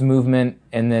nutritious movement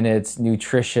and then it's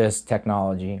nutritious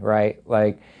technology, right?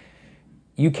 Like,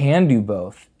 you can do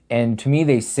both. And to me,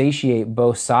 they satiate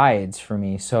both sides for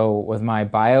me. So with my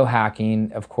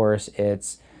biohacking, of course,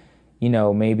 it's,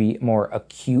 maybe more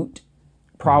acute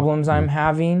problems I'm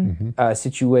having,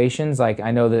 situations. Like, I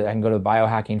know that I can go to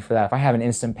biohacking for that. If I have an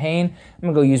instant pain, I'm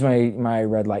gonna go use my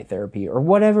red light therapy or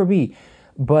whatever it be.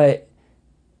 But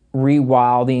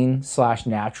rewilding /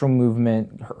 natural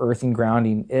movement, earthing,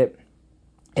 grounding, it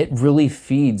really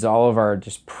feeds all of our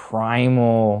just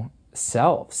primal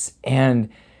selves. And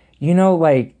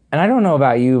and I don't know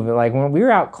about you, but like when we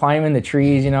were out climbing the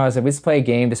trees, I said, let's play a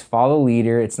game, just follow the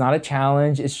leader. It's not a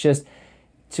challenge. It's just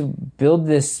to build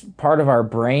this part of our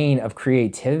brain of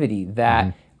creativity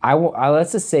that I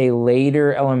let's just say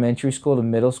later elementary school to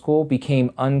middle school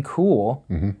became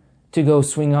uncool to go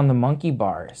swing on the monkey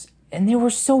bars. And they were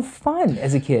so fun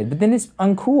as a kid, but then it's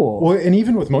uncool. Well, and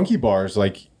even with monkey bars,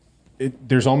 like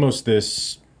there's almost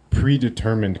this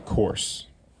predetermined course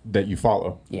that you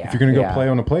follow. Yeah, if you're going to go play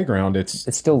on a playground, it's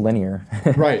still linear.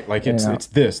 Right. Like it's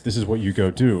this is what you go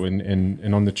do.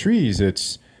 And on the trees, you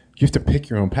have to pick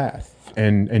your own path.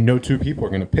 And no 2 people are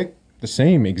going to pick the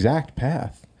same exact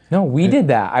path. No, we did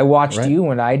that. I watched you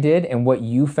when I did, and what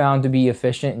you found to be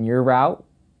efficient in your route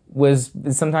was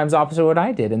sometimes opposite of what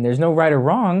I did. And there's no right or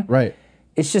wrong. Right.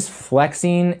 it's just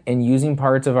flexing and using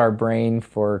parts of our brain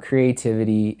for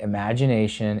creativity,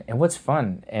 imagination, and what's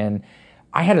fun. And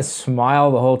I had a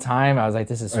smile the whole time. I was like,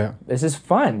 this is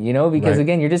fun, you know, because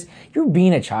again, you're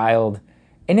being a child,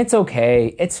 and it's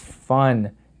okay. It's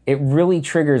fun. It really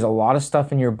triggers a lot of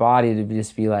stuff in your body to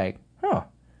just be like, oh,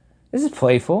 this is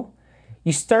playful.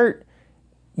 You start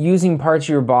using parts of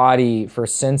your body for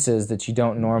senses that you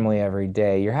don't normally every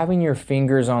day. You're having your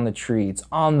fingers on the tree. It's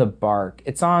on the bark.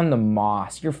 It's on the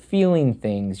moss. You're feeling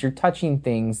things. You're touching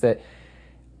things that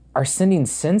are sending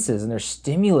senses, and they're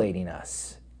stimulating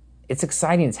us. It's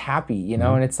exciting. It's happy, you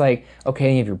know, and it's like,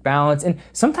 okay, you have your balance. And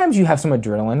sometimes you have some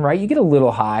adrenaline, right? You get a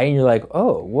little high and you're like,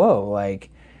 oh, whoa, like,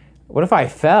 what if I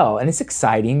fell? And it's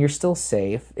exciting. You're still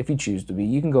safe if you choose to be.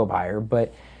 You can go up higher,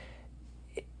 but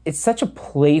it's such a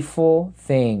playful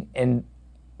thing. And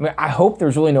I hope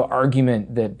there's really no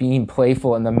argument that being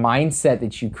playful and the mindset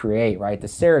that you create, right? The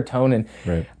serotonin,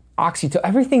 oxytocin,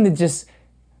 everything that just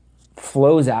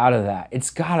flows out of that. It's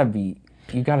gotta be,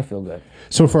 you gotta feel good.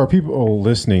 So for our people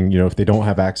listening, you know, if they don't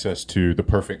have access to the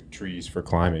perfect trees for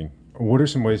climbing, what are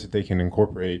some ways that they can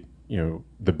incorporate, you know,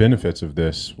 the benefits of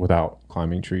this without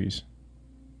climbing trees?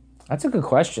 That's a good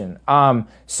question.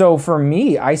 So for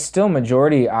me, I do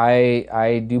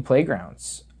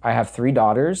playgrounds. I have 3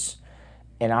 daughters,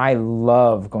 and I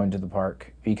love going to the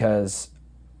park because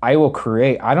I will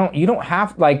create. You don't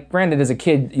have, like, granted, as a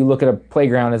kid, you look at a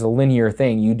playground as a linear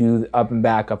thing. You do up and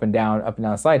back, up and down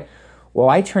the slide. Well,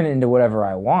 I turn it into whatever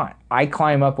I want. I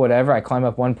climb up whatever. I climb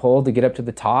up one pole to get up to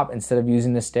the top instead of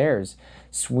using the stairs.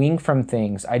 Swing from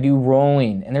things. I do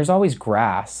rolling, and there's always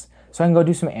grass. So I can go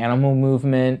do some animal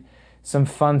movement, some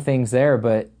fun things there.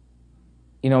 But,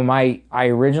 you know, I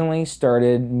originally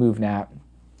started MoveNat.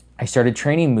 I started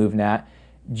training MoveNat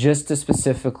just to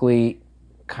specifically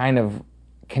kind of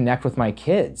connect with my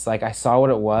kids. Like, I saw what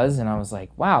it was, and I was like,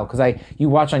 wow, because you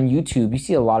watch on YouTube, you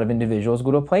see a lot of individuals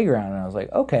go to a playground, and I was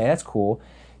like, okay, that's cool.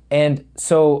 And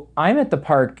so I'm at the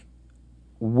park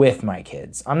with my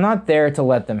kids. I'm not there to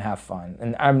let them have fun.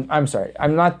 And I'm sorry,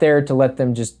 I'm not there to let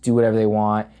them just do whatever they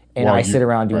want and I sit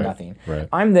around do nothing. Right.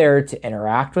 I'm there to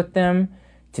interact with them,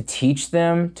 to teach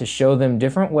them, to show them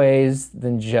different ways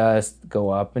than just go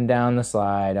up and down the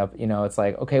slide. Up, you know, it's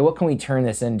like, okay, what can we turn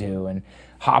this into? And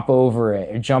hop over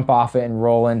it or jump off it and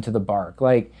roll into the bark.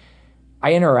 Like,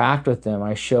 I interact with them.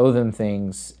 I show them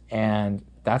things, and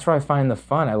that's where I find the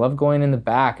fun. I love going in the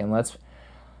back and let's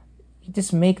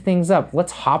just make things up.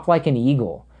 Let's hop like an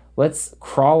eagle. Let's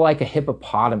crawl like a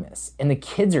hippopotamus. And the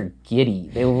kids are giddy.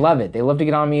 They love it. They love to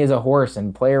get on me as a horse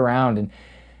and play around. And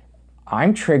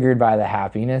I'm triggered by the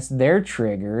happiness. They're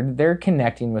triggered. They're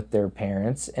connecting with their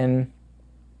parents. And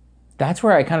that's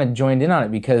where I kind of joined in on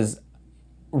it, because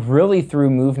really through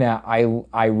MoveNat,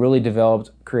 I really developed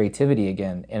creativity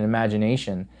again and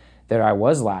imagination that I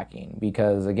was lacking,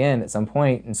 because again, at some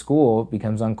point in school it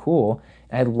becomes uncool,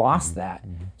 and I had lost that.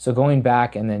 So going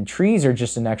back, and then trees are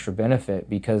just an extra benefit,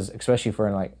 because especially for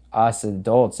like us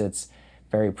adults, it's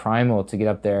very primal to get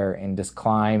up there and just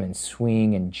climb and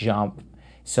swing and jump.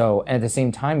 So, and at the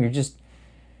same time,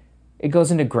 it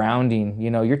goes into grounding. You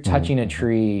know, you're touching a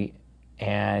tree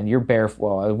and you're barefoot.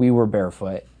 Well, we were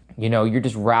barefoot. You know, you're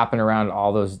just wrapping around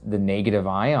all the negative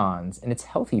ions, and it's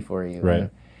healthy for you.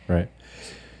 Right.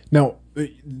 Now,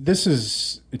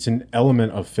 it's an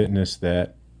element of fitness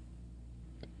that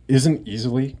isn't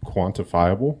easily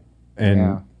quantifiable.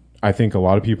 And I think a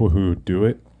lot of people who do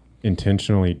it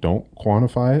intentionally don't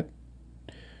quantify it.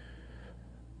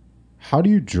 How do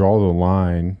you draw the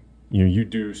line? You know, you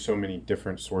do so many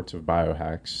different sorts of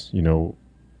biohacks. You know,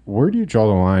 where do you draw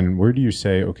the line? Where do you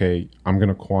say, okay, I'm going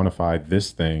to quantify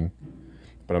this thing,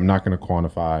 but I'm not going to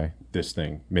quantify this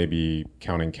thing? Maybe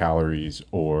counting calories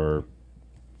or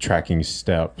tracking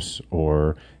steps,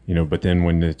 or, you know, but then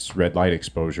when it's red light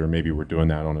exposure, maybe we're doing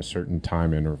that on a certain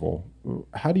time interval.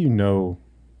 How do you know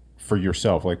for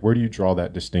yourself, like, where do you draw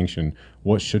that distinction?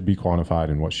 What should be quantified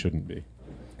and what shouldn't be?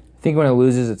 I think when it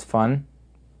loses, it's fun.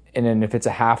 And then if it's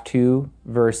a have to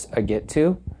versus a get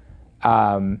to,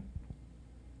 and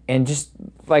just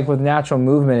like with natural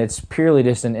movement, it's purely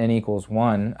just an N equals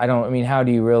 1. How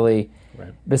do you really,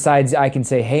 besides I can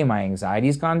say, hey, my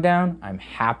anxiety's gone down, I'm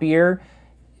happier.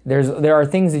 There are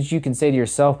things that you can say to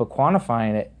yourself, but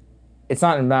quantifying it, it's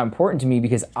not that important to me,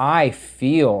 because I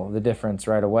feel the difference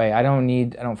right away. I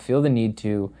don't feel the need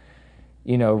to,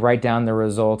 you know, write down the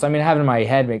results. I mean, I have it in my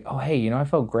head, like, oh, hey, you know, I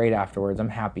felt great afterwards. I'm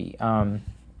happy.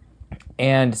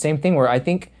 And same thing where I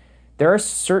think there are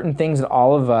certain things that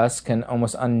all of us can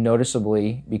almost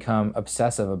unnoticeably become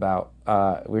obsessive about.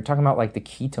 We were talking about like the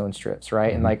ketone strips,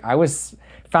 right? And like I was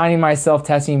finding myself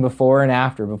testing before and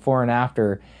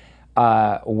after.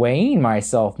 weighing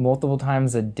myself multiple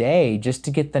times a day just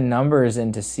to get the numbers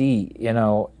and to see,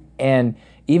 and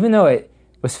even though it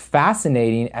was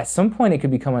fascinating, at some point it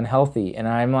could become unhealthy. And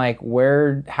I'm like,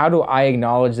 how do I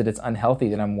acknowledge that it's unhealthy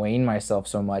that I'm weighing myself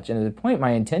so much? And at the point,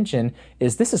 my intention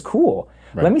is, this is cool.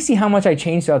 Right. Let me see how much I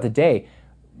changed throughout the day.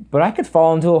 But I could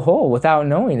fall into a hole without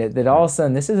knowing it, that all of a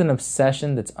sudden this is an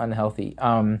obsession that's unhealthy.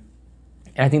 And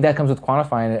I think that comes with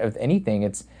quantifying it with anything.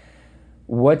 It's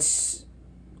what's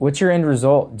your end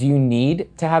result? Do you need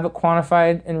to have it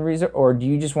quantified or do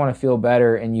you just want to feel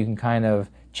better and you can kind of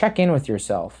check in with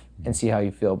yourself and see how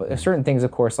you feel? But there's certain things,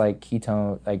 of course, like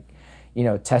ketone,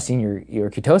 testing your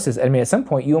ketosis. I mean, at some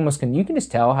point you can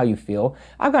just tell how you feel.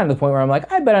 I've gotten to the point where I'm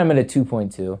like, I bet I'm at a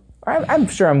 2.2, or I'm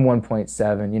sure I'm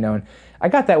 1.7, and I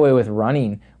got that way with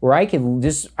running, where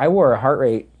I wore a heart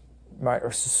rate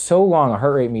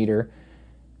meter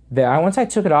that once I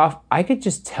took it off, I could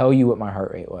just tell you what my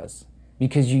heart rate was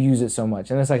because you use it so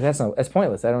much. And it's like, that's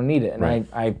pointless. I don't need it. And right.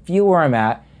 I feel where I'm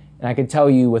at, and I could tell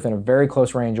you within a very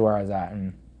close range of where I was at.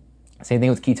 And same thing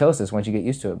with ketosis once you get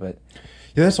used to it. But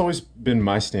yeah, that's always been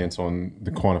my stance on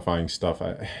the quantifying stuff.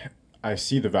 I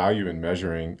see the value in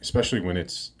measuring, especially when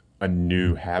it's a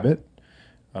new habit.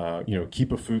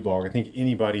 Keep a food log. I think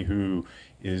anybody who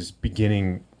is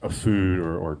beginning a food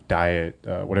or diet,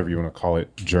 whatever you want to call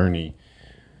it, journey,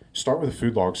 start with a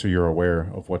food log so you're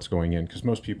aware of what's going in, because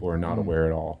most people are not aware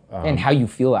at all. And how you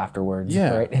feel afterwards.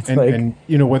 Yeah. Right? It's and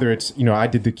whether it's, I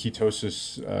did the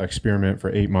ketosis experiment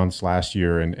for 8 months last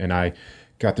year, and I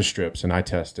got the strips and I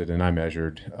tested and I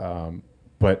measured.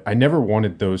 But I never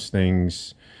wanted those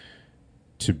things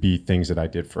to be things that I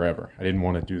did forever. I didn't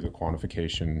want to do the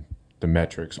quantification, the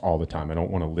metrics all the time. I don't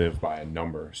want to live by a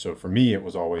number. So for me, it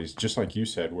was always just like you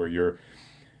said, where you're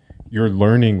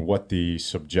learning what the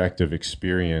subjective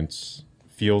experience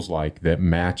feels like that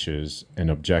matches an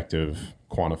objective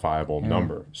quantifiable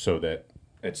number, so that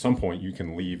at some point you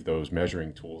can leave those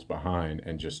measuring tools behind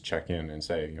and just check in and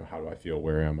say, how do I feel?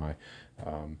 Where am I?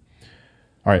 All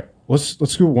right, let's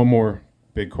do one more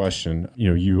big question.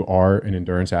 You are an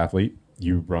endurance athlete.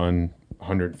 You run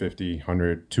 150,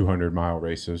 100, 200 mile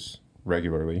races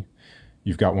regularly.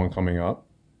 You've got one coming up.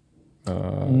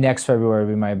 Next February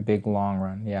will be my big long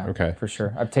run. Yeah, okay, for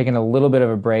sure. I've taken a little bit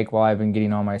of a break while I've been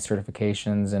getting all my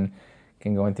certifications and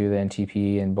going through the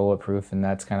NTP and bulletproof, and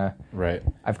that's kind of right.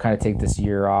 I've kind of taken this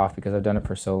year off because I've done it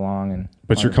for so long.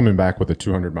 But you're coming back with a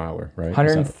 200 miler, right?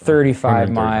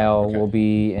 135 mile will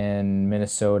be in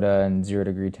Minnesota and 0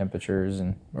 degree temperatures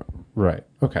and. Right.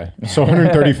 Okay. So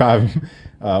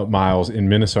 135 miles in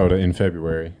Minnesota in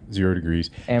February, 0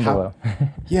 degrees and below.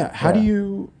 Yeah. How do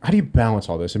you balance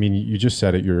all this? I mean, you just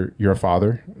said it. You're a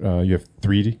father. You have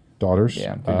 3 daughters.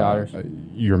 Yeah, 3 daughters.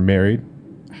 You're married.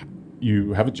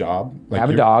 You have a job. I have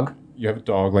a dog. You have a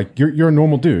dog. Like you're a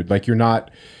normal dude. Like you're not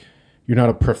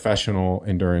a professional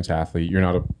endurance athlete. You're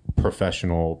not a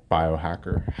professional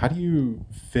biohacker. How do you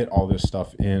fit all this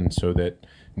stuff in so that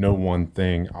no one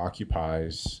thing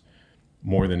occupies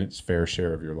more than its fair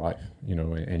share of your life,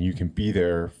 and you can be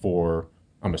there for,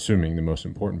 I'm assuming the most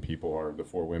important people are the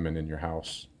 4 women in your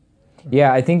house.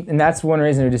 Yeah, I think, and that's one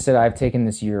reason I just said I've taken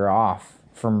this year off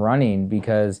from running,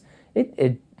 because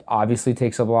it obviously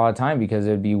takes up a lot of time, because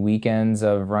it'd be weekends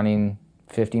of running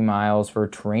 50 miles for a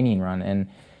training run. And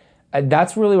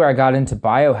that's really where I got into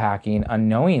biohacking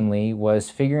unknowingly,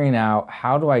 was figuring out,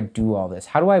 how do I do all this?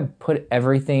 How do I put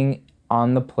everything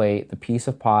on the plate, the piece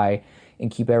of pie, and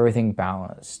keep everything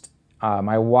balanced?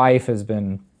 My wife has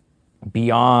been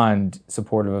beyond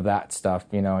supportive of that stuff,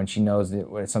 and she knows that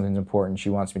when something's important, she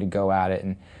wants me to go at it.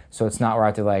 And so it's not where I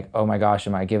have to like, oh my gosh,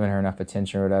 am I giving her enough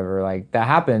attention or whatever? Like, that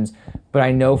happens, but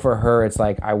I know for her, it's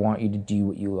like, I want you to do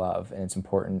what you love, and it's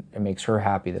important. It makes her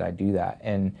happy that I do that.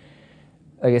 And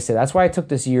like I said, that's why I took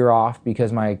this year off,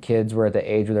 because my kids were at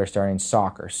the age where they're starting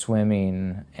soccer,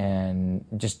 swimming, and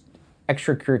just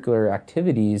extracurricular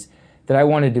activities that I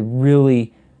wanted to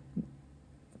really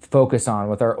focus on.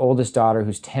 With our oldest daughter,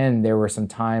 who's 10, there were some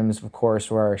times, of course,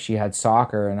 where she had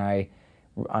soccer, and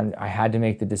I had to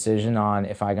make the decision on,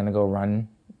 if I'm going to go run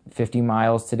 50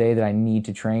 miles today that I need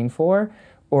to train for,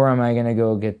 or am I going to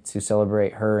go get to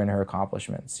celebrate her and her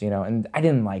accomplishments, and I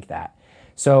didn't like that.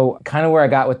 So kind of where I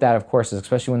got with that, of course, is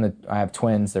especially when I have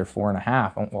twins, they're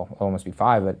 4.5, well, almost be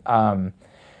 5, but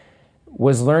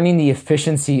was learning the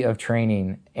efficiency of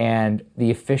training and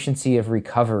the efficiency of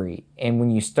recovery. And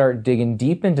when you start digging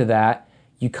deep into that,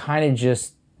 you kind of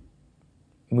just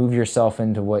move yourself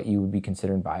into what you would be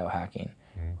considering biohacking,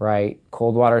 right?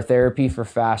 Cold water therapy for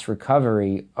fast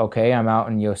recovery. Okay, I'm out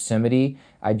in Yosemite.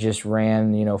 I just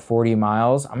ran, 40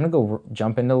 miles. I'm going to go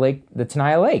jump into the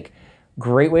Tenaya Lake.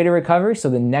 great way to recover. So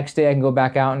the next day I can go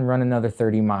back out and run another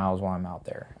 30 miles while I'm out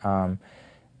there.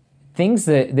 Things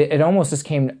that it almost just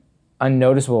came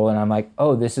unnoticeable, and I'm like,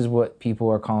 oh, this is what people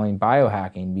are calling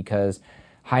biohacking, because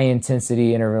high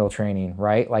intensity interval training,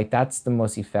 right? Like that's the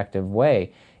most effective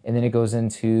way. And then it goes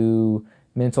into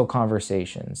mental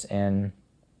conversations, and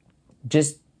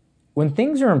just when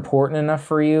things are important enough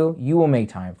for you, you will make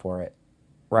time for it,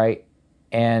 right?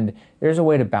 And there's a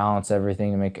way to balance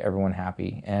everything to make everyone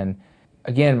happy. And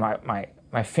again,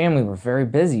 my family were very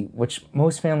busy, which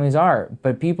most families are,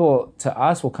 but people to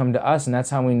us will come to us, and that's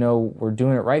how we know we're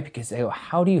doing it right, because they go,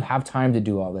 how do you have time to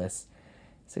do all this?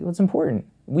 I say, well, it's important.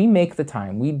 We make the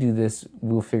time. We do this.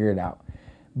 We'll figure it out.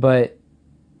 But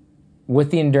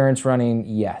with the endurance running,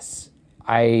 yes.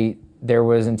 There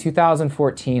was in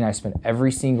 2014, I spent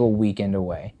every single weekend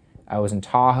away. I was in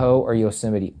Tahoe or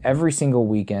Yosemite every single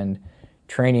weekend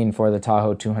training for the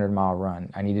Tahoe 200-mile run.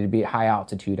 I needed to be at high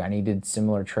altitude. I needed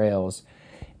similar trails.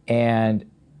 And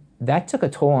that took a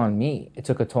toll on me. It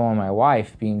took a toll on my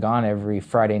wife, being gone every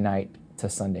Friday night to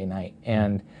Sunday night.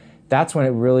 And that's when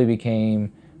it really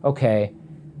became, okay,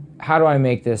 how do I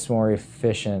make this more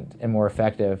efficient and more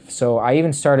effective? So I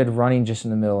even started running just in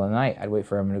the middle of the night. I'd wait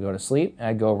for everyone to go to sleep, and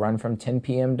I'd go run from 10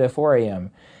 p.m. to 4 a.m.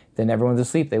 Then everyone's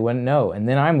asleep. They wouldn't know. And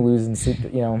then I'm losing sleep,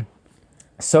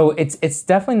 So it's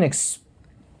definitely an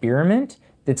experiment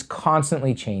that's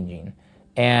constantly changing.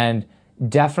 And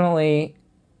definitely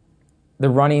the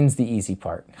running's the easy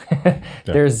part.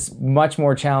 There's much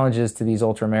more challenges to these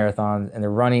ultra marathons, and the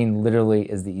running literally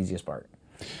is the easiest part.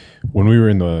 When we were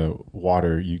in the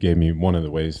water, you gave me one of the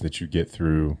ways that you get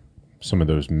through some of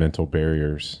those mental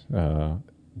barriers.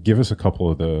 Give us a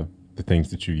couple of the things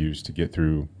that you use to get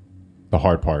through the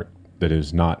hard part that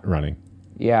is not running.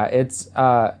 Yeah, it's,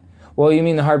 well, you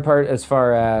mean the hard part as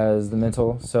far as the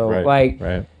mental? So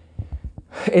right.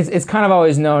 It's kind of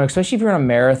always known, especially if you're on a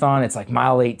marathon, it's like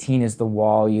mile 18 is the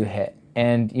wall you hit.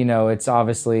 And, it's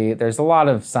obviously, there's a lot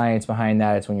of science behind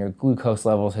that. It's when your glucose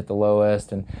levels hit the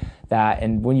lowest and that.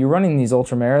 And when you're running these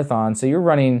ultra marathons, so you're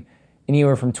running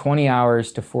anywhere from 20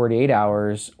 hours to 48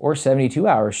 hours or 72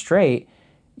 hours straight,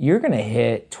 you're going to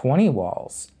hit 20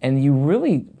 walls. And you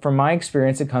really, from my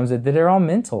experience, it comes that they're all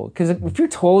mental. Because if you're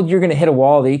told you're going to hit a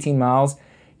wall at 18 miles,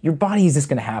 your body is just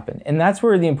going to happen. And that's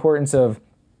where the importance of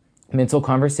mental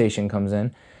conversation comes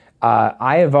in.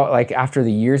 I have, after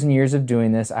the years and years of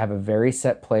doing this, I have a very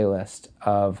set playlist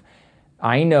of,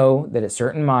 I know that at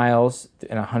certain miles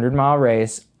in a 100-mile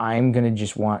race, I'm going to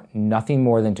just want nothing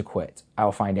more than to quit.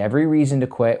 I'll find every reason to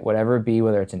quit, whatever it be,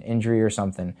 whether it's an injury or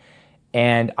something.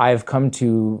 And I've come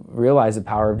to realize the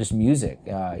power of just music.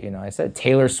 I said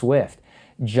Taylor Swift,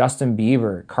 Justin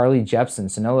Bieber, Carly Jepsen,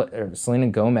 Selena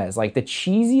Gomez, like the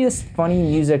cheesiest, funny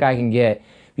music I can get,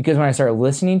 because when I start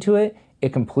listening to it,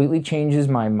 it completely changes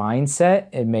my mindset.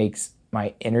 It makes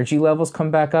my energy levels come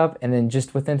back up. And then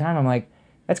just within time, I'm like,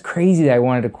 that's crazy that I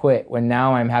wanted to quit, when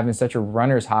now I'm having such a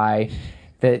runner's high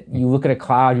that you look at a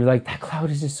cloud, you're like, that cloud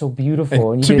is just so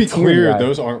beautiful. And to be clear,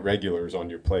 those aren't regulars on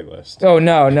your playlist. Oh,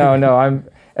 no. I'm,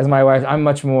 as my wife, I'm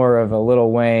much more of a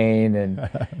Lil Wayne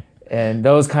and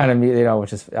those kind of,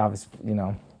 which is obviously,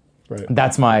 right.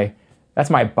 That's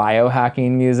my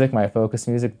biohacking music, my focus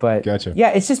music. But gotcha. Yeah,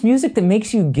 it's just music that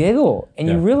makes you giggle. And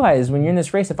you realize when you're in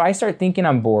this race, if I start thinking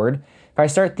I'm bored, if I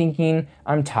start thinking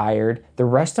I'm tired, the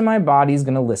rest of my body is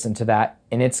going to listen to that,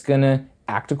 and it's going to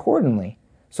act accordingly.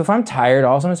 So if I'm tired,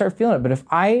 also I'm going to start feeling it. But if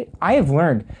I have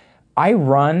learned, I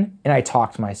run and I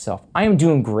talk to myself. I am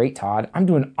doing great, Todd. I'm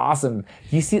doing awesome.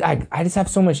 You see, I just have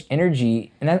so much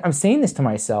energy, and I'm saying this to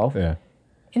myself. Yeah.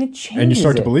 And it changes. And you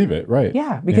start to believe it, right?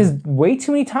 Yeah, because way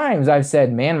too many times I've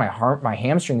said, man, my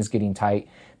hamstring is getting tight.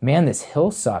 Man, this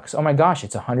hill sucks. Oh my gosh,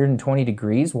 it's 120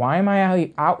 degrees. Why am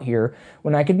I out here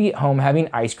when I could be at home having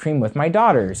ice cream with my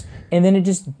daughters? And then it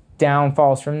just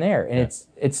downfalls from there. And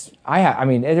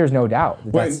there's no doubt.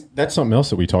 That's something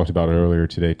else that we talked about earlier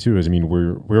today too, is,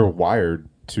 we're wired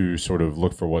to sort of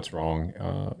look for what's wrong.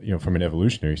 From an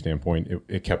evolutionary standpoint,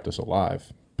 it kept us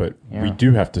alive. But we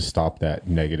do have to stop that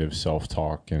negative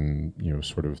self-talk and,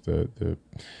 sort of the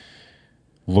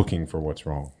looking for what's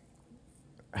wrong.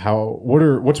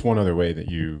 What's one other way that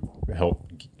you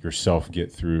help yourself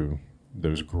get through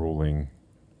those grueling,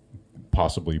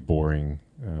 possibly boring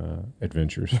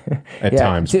adventures at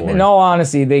times? In all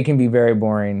honesty, they can be very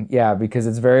boring. Yeah, because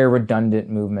it's very redundant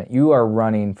movement. You are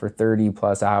running for 30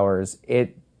 plus hours.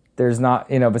 There's not,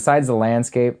 besides the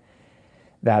landscape,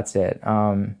 that's it.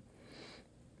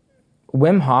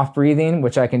 Wim Hof breathing,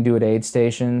 which I can do at aid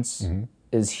stations,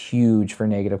 is huge for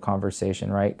negative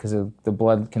conversation, right? Because the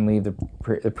blood can leave the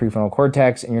prefrontal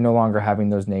cortex, and you're no longer having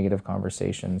those negative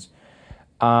conversations.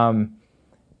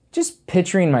 just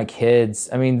picturing my kids.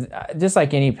 I mean, just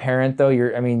like any parent though,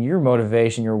 your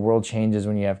motivation, your world changes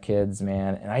when you have kids,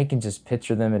 man. And I can just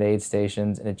picture them at aid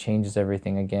stations, and it changes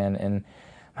everything again. And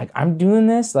like, I'm doing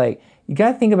this, like, you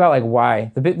got to think about like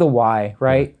why, the why,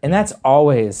 right? And that's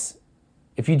always,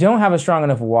 if you don't have a strong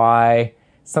enough why,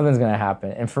 something's going to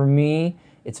happen. And for me,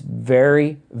 it's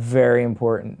very, very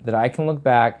important that I can look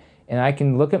back and I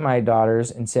can look at my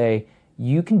daughters and say,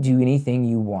 you can do anything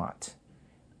you want.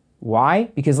 Why?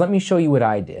 Because let me show you what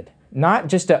I did. Not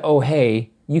just oh,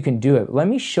 hey, you can do it. Let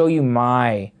me show you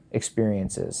my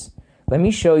experiences. Let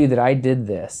me show you that I did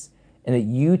this and that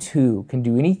you too can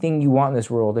do anything you want in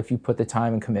this world if you put the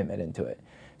time and commitment into it.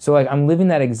 So like, I'm living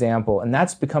that example, and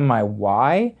that's become my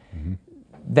why.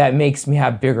 That makes me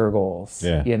have bigger goals.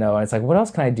 And it's like, what else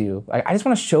can I do? I just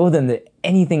want to show them that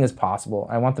anything is possible.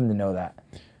 I want them to know that.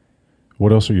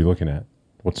 What else are you looking at?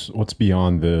 What's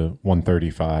beyond the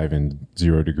 135 and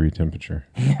 0 degree temperature?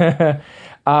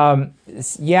 The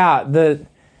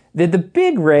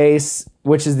big race,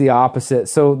 which is the opposite.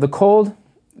 So the cold,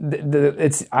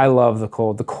 I love the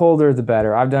cold. The colder, the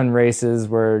better. I've done races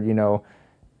where 75%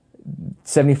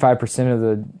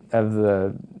 of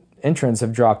the entrants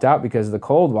have dropped out because of the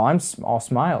cold. Well, I'm all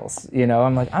smiles.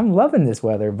 I'm like, I'm loving this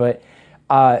weather. But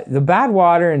the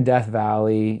Badwater in Death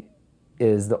Valley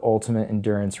is the ultimate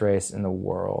endurance race in the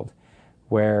world,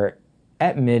 where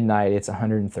at midnight it's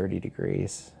 130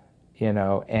 degrees,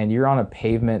 and you're on a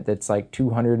pavement that's like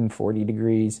 240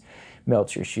 degrees,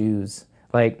 melts your shoes.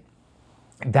 Like,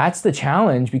 that's the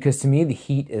challenge, because to me the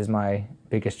heat is my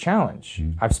biggest challenge.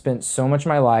 I've spent so much of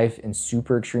my life in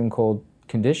super extreme cold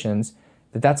conditions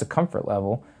that's a comfort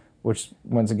level, which,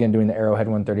 once again, doing the Arrowhead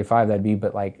 135, that'd be,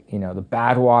 but like, the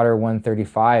Badwater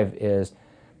 135 is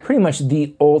pretty much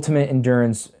the ultimate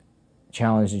endurance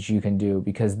challenge that you can do,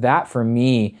 because that for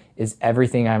me is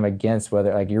everything I'm against.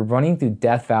 Whether like you're running through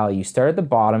Death Valley, you start at the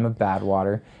bottom of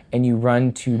Badwater and you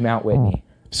run to Mount Whitney.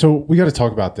 So we got to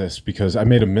talk about this, because I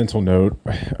made a mental note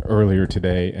earlier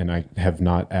today, and I have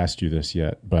not asked you this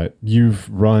yet, but you've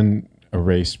run a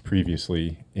race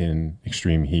previously in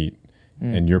extreme heat,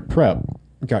 and your prep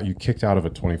got you kicked out of a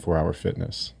 24-hour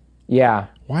fitness. Yeah.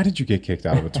 Why did you get kicked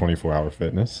out of a 24-hour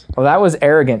fitness? Well, that was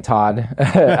arrogant, Todd,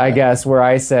 I guess, where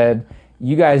I said,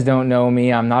 you guys don't know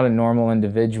me. I'm not a normal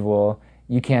individual.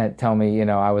 You can't tell me,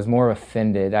 I was more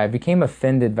offended. I became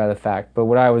offended by the fact. But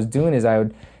what I was doing is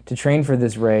to train for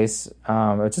this race,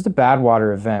 it's just a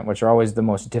Badwater event, which are always the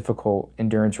most difficult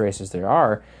endurance races there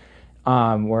are,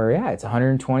 where, it's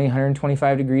 120,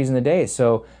 125 degrees in the day.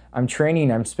 So I'm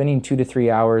training, I'm spending 2 to 3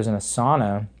 hours in a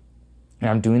sauna, and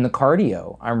I'm doing the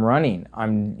cardio. I'm running.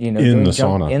 I'm, in the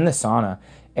sauna.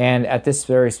 And at this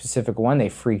very specific one, they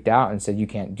freaked out and said, you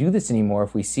can't do this anymore.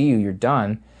 If we see you, you're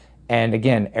done. And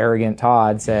again, arrogant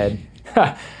Todd said,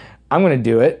 I'm going to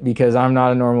do it because I'm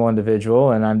not a normal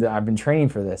individual, and I've been training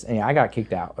for this. And I got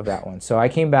kicked out of that one. So I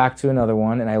came back to another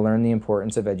one, and I learned the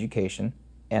importance of education.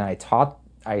 And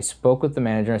I spoke with the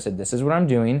manager, and I said, this is what I'm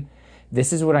doing.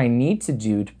 This is what I need to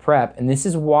do to prep, and this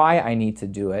is why I need to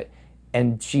do it.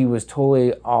 And she was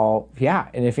totally all, yeah.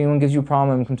 And if anyone gives you a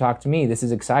problem, come talk to me. This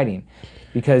is exciting,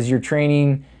 because you're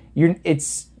training.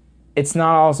 It's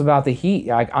not all about the heat.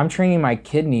 Like, I'm training my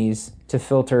kidneys to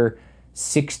filter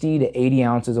 60 to 80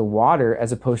 ounces of water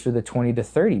as opposed to the 20 to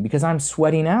 30, because I'm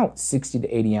sweating out 60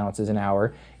 to 80 ounces an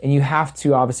hour, and you have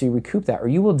to obviously recoup that or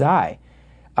you will die.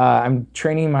 I'm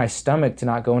training my stomach to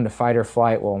not go into fight or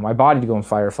flight. Well, my body to go in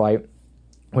fight or flight,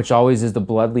 which always is the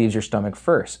blood leaves your stomach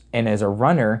first. And as a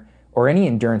runner, or any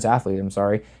endurance athlete,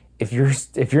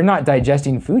 if you're not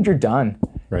digesting food, you're done.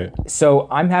 Right. So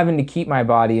I'm having to keep my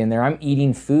body in there. I'm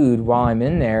eating food while I'm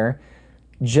in there,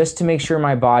 just to make sure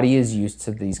my body is used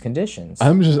to these conditions.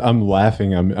 I'm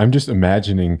laughing. I'm just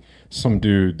imagining some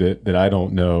dude that I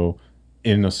don't know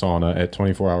in a sauna at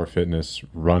 24-hour fitness,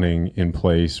 running in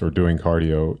place or doing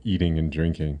cardio, eating and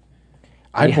drinking.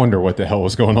 I'd wonder what the hell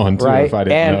was going on too, right? If I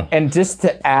didn't know. And just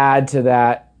to add to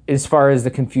that, as far as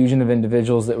the confusion of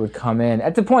individuals that would come in,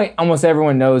 at the point almost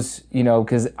everyone knows,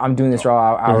 because I'm doing this for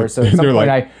all hours. So at some point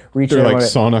I reach they're out. Like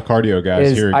sauna cardio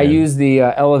guys here again. I use the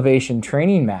elevation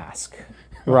training mask,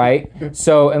 right?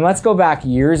 So, and let's go back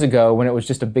years ago when it was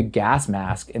just a big gas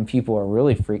mask and people are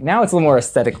really freaked. Now it's a little more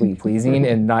aesthetically pleasing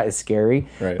and not as scary.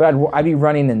 Right. But I'd be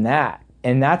running in that,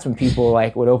 and that's when people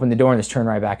would open the door and just turn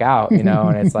right back out, and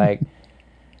it's like,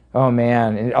 oh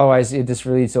man. And otherwise it just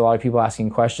leads to a lot of people asking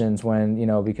questions when,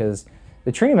 because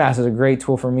the training mask is a great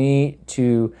tool for me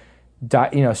to,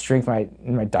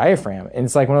 strengthen my diaphragm. And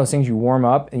it's like one of those things you warm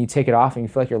up and you take it off and you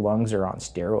feel like your lungs are on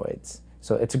steroids.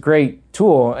 So it's a great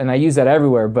tool, and I use that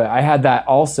everywhere. But I had that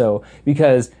also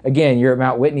because, again, you're at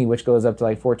Mount Whitney, which goes up to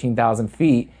like 14,000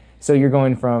 feet. So you're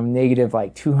going from negative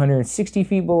like 260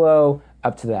 feet below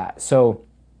up to that. So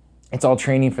it's all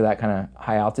training for that kind of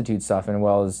high altitude stuff, and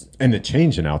and the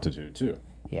change in altitude too.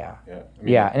 Yeah.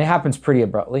 Yeah. And it happens pretty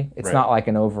abruptly. It's not like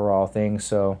an overall thing.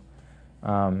 So,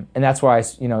 and that's why,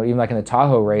 even like in the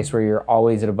Tahoe race where you're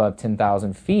always at above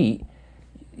 10,000 feet,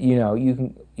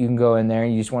 you can go in there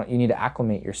and you need to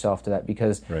acclimate yourself to that,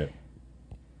 because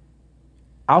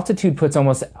altitude puts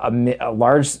almost a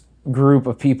large group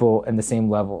of people in the same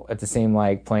level, at the same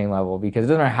like playing level, because it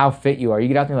doesn't matter how fit you are. You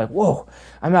get out there and you're like, whoa,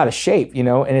 I'm out of shape,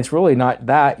 and it's really not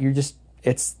that. You're just,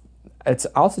 it's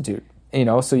altitude,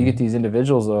 so you get these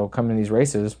individuals that'll come in these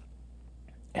races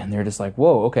and they're just like,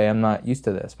 whoa, okay, I'm not used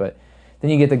to this. But then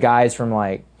you get the guys from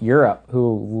like Europe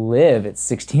who live at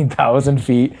 16,000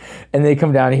 feet and they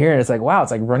come down here and it's like, wow, it's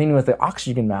like running with the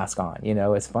oxygen mask on.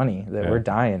 It's funny that we're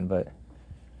dying, but.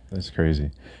 That's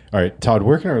crazy. All right, Todd,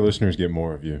 where can our listeners get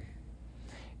more of you?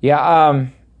 Yeah,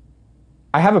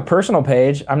 I have a personal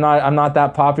page. I'm not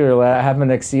that popular. I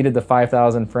haven't exceeded the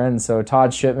 5,000 friends. So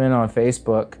Todd Shipman on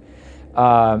Facebook.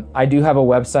 I do have a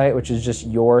website, which is just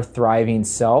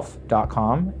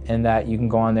yourthrivingself.com, and that you can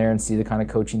go on there and see the kind of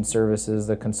coaching services,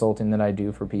 the consulting that I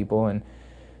do for people, and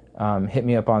hit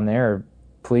me up on there.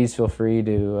 Please feel free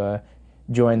to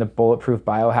join the Bulletproof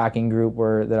Biohacking group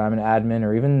that I'm an admin,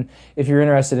 or even if you're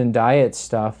interested in diet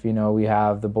stuff, we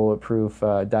have the Bulletproof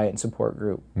Diet and Support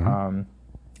group. And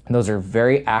those are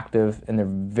very active and they're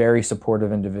very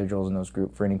supportive individuals in those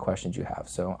groups for any questions you have.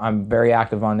 So I'm very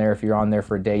active on there. If you're on there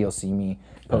for a day, you'll see me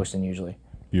posting usually.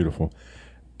 Beautiful.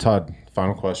 Todd,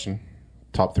 final question.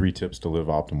 Top 3 tips to live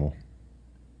optimal.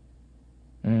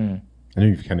 I know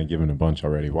you've kind of given a bunch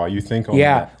already. Why you think on that?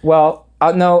 Yeah, well,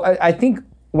 no, I think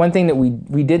one thing that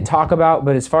we did talk about,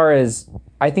 but as far as,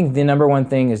 I think the number one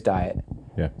thing is diet.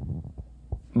 Yeah.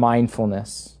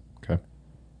 Mindfulness. Okay.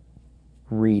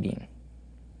 Reading.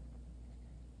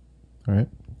 All right.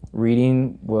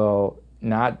 Reading will,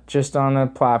 not just on a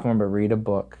platform, but read a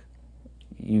book.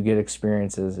 You get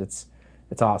experiences. It's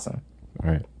awesome.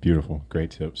 All right. Beautiful. Great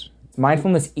tips.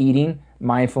 Mindfulness eating,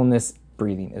 mindfulness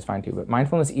breathing is fine too, but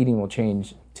mindfulness eating will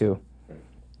change too.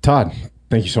 Todd,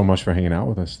 thank you so much for hanging out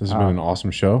with us. This has been an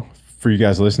awesome show. For you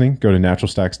guys listening, go to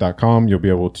naturalstacks.com. You'll be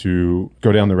able to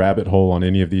go down the rabbit hole on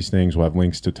any of these things. We'll have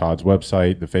links to Todd's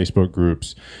website, the Facebook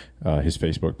groups, his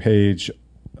Facebook page,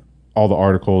 all the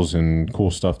articles and cool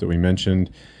stuff that we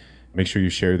mentioned. Make sure you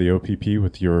share the OPP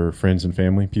with your friends and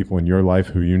family, people in your life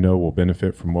who you know will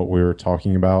benefit from what we're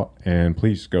talking about. And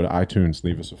please go to iTunes,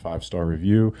 leave us a 5-star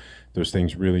review. Those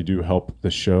things really do help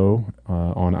the show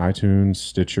on iTunes,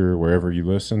 Stitcher, wherever you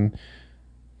listen.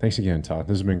 Thanks again, Todd.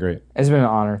 This has been great. It's been an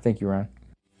honor. Thank you, Ron.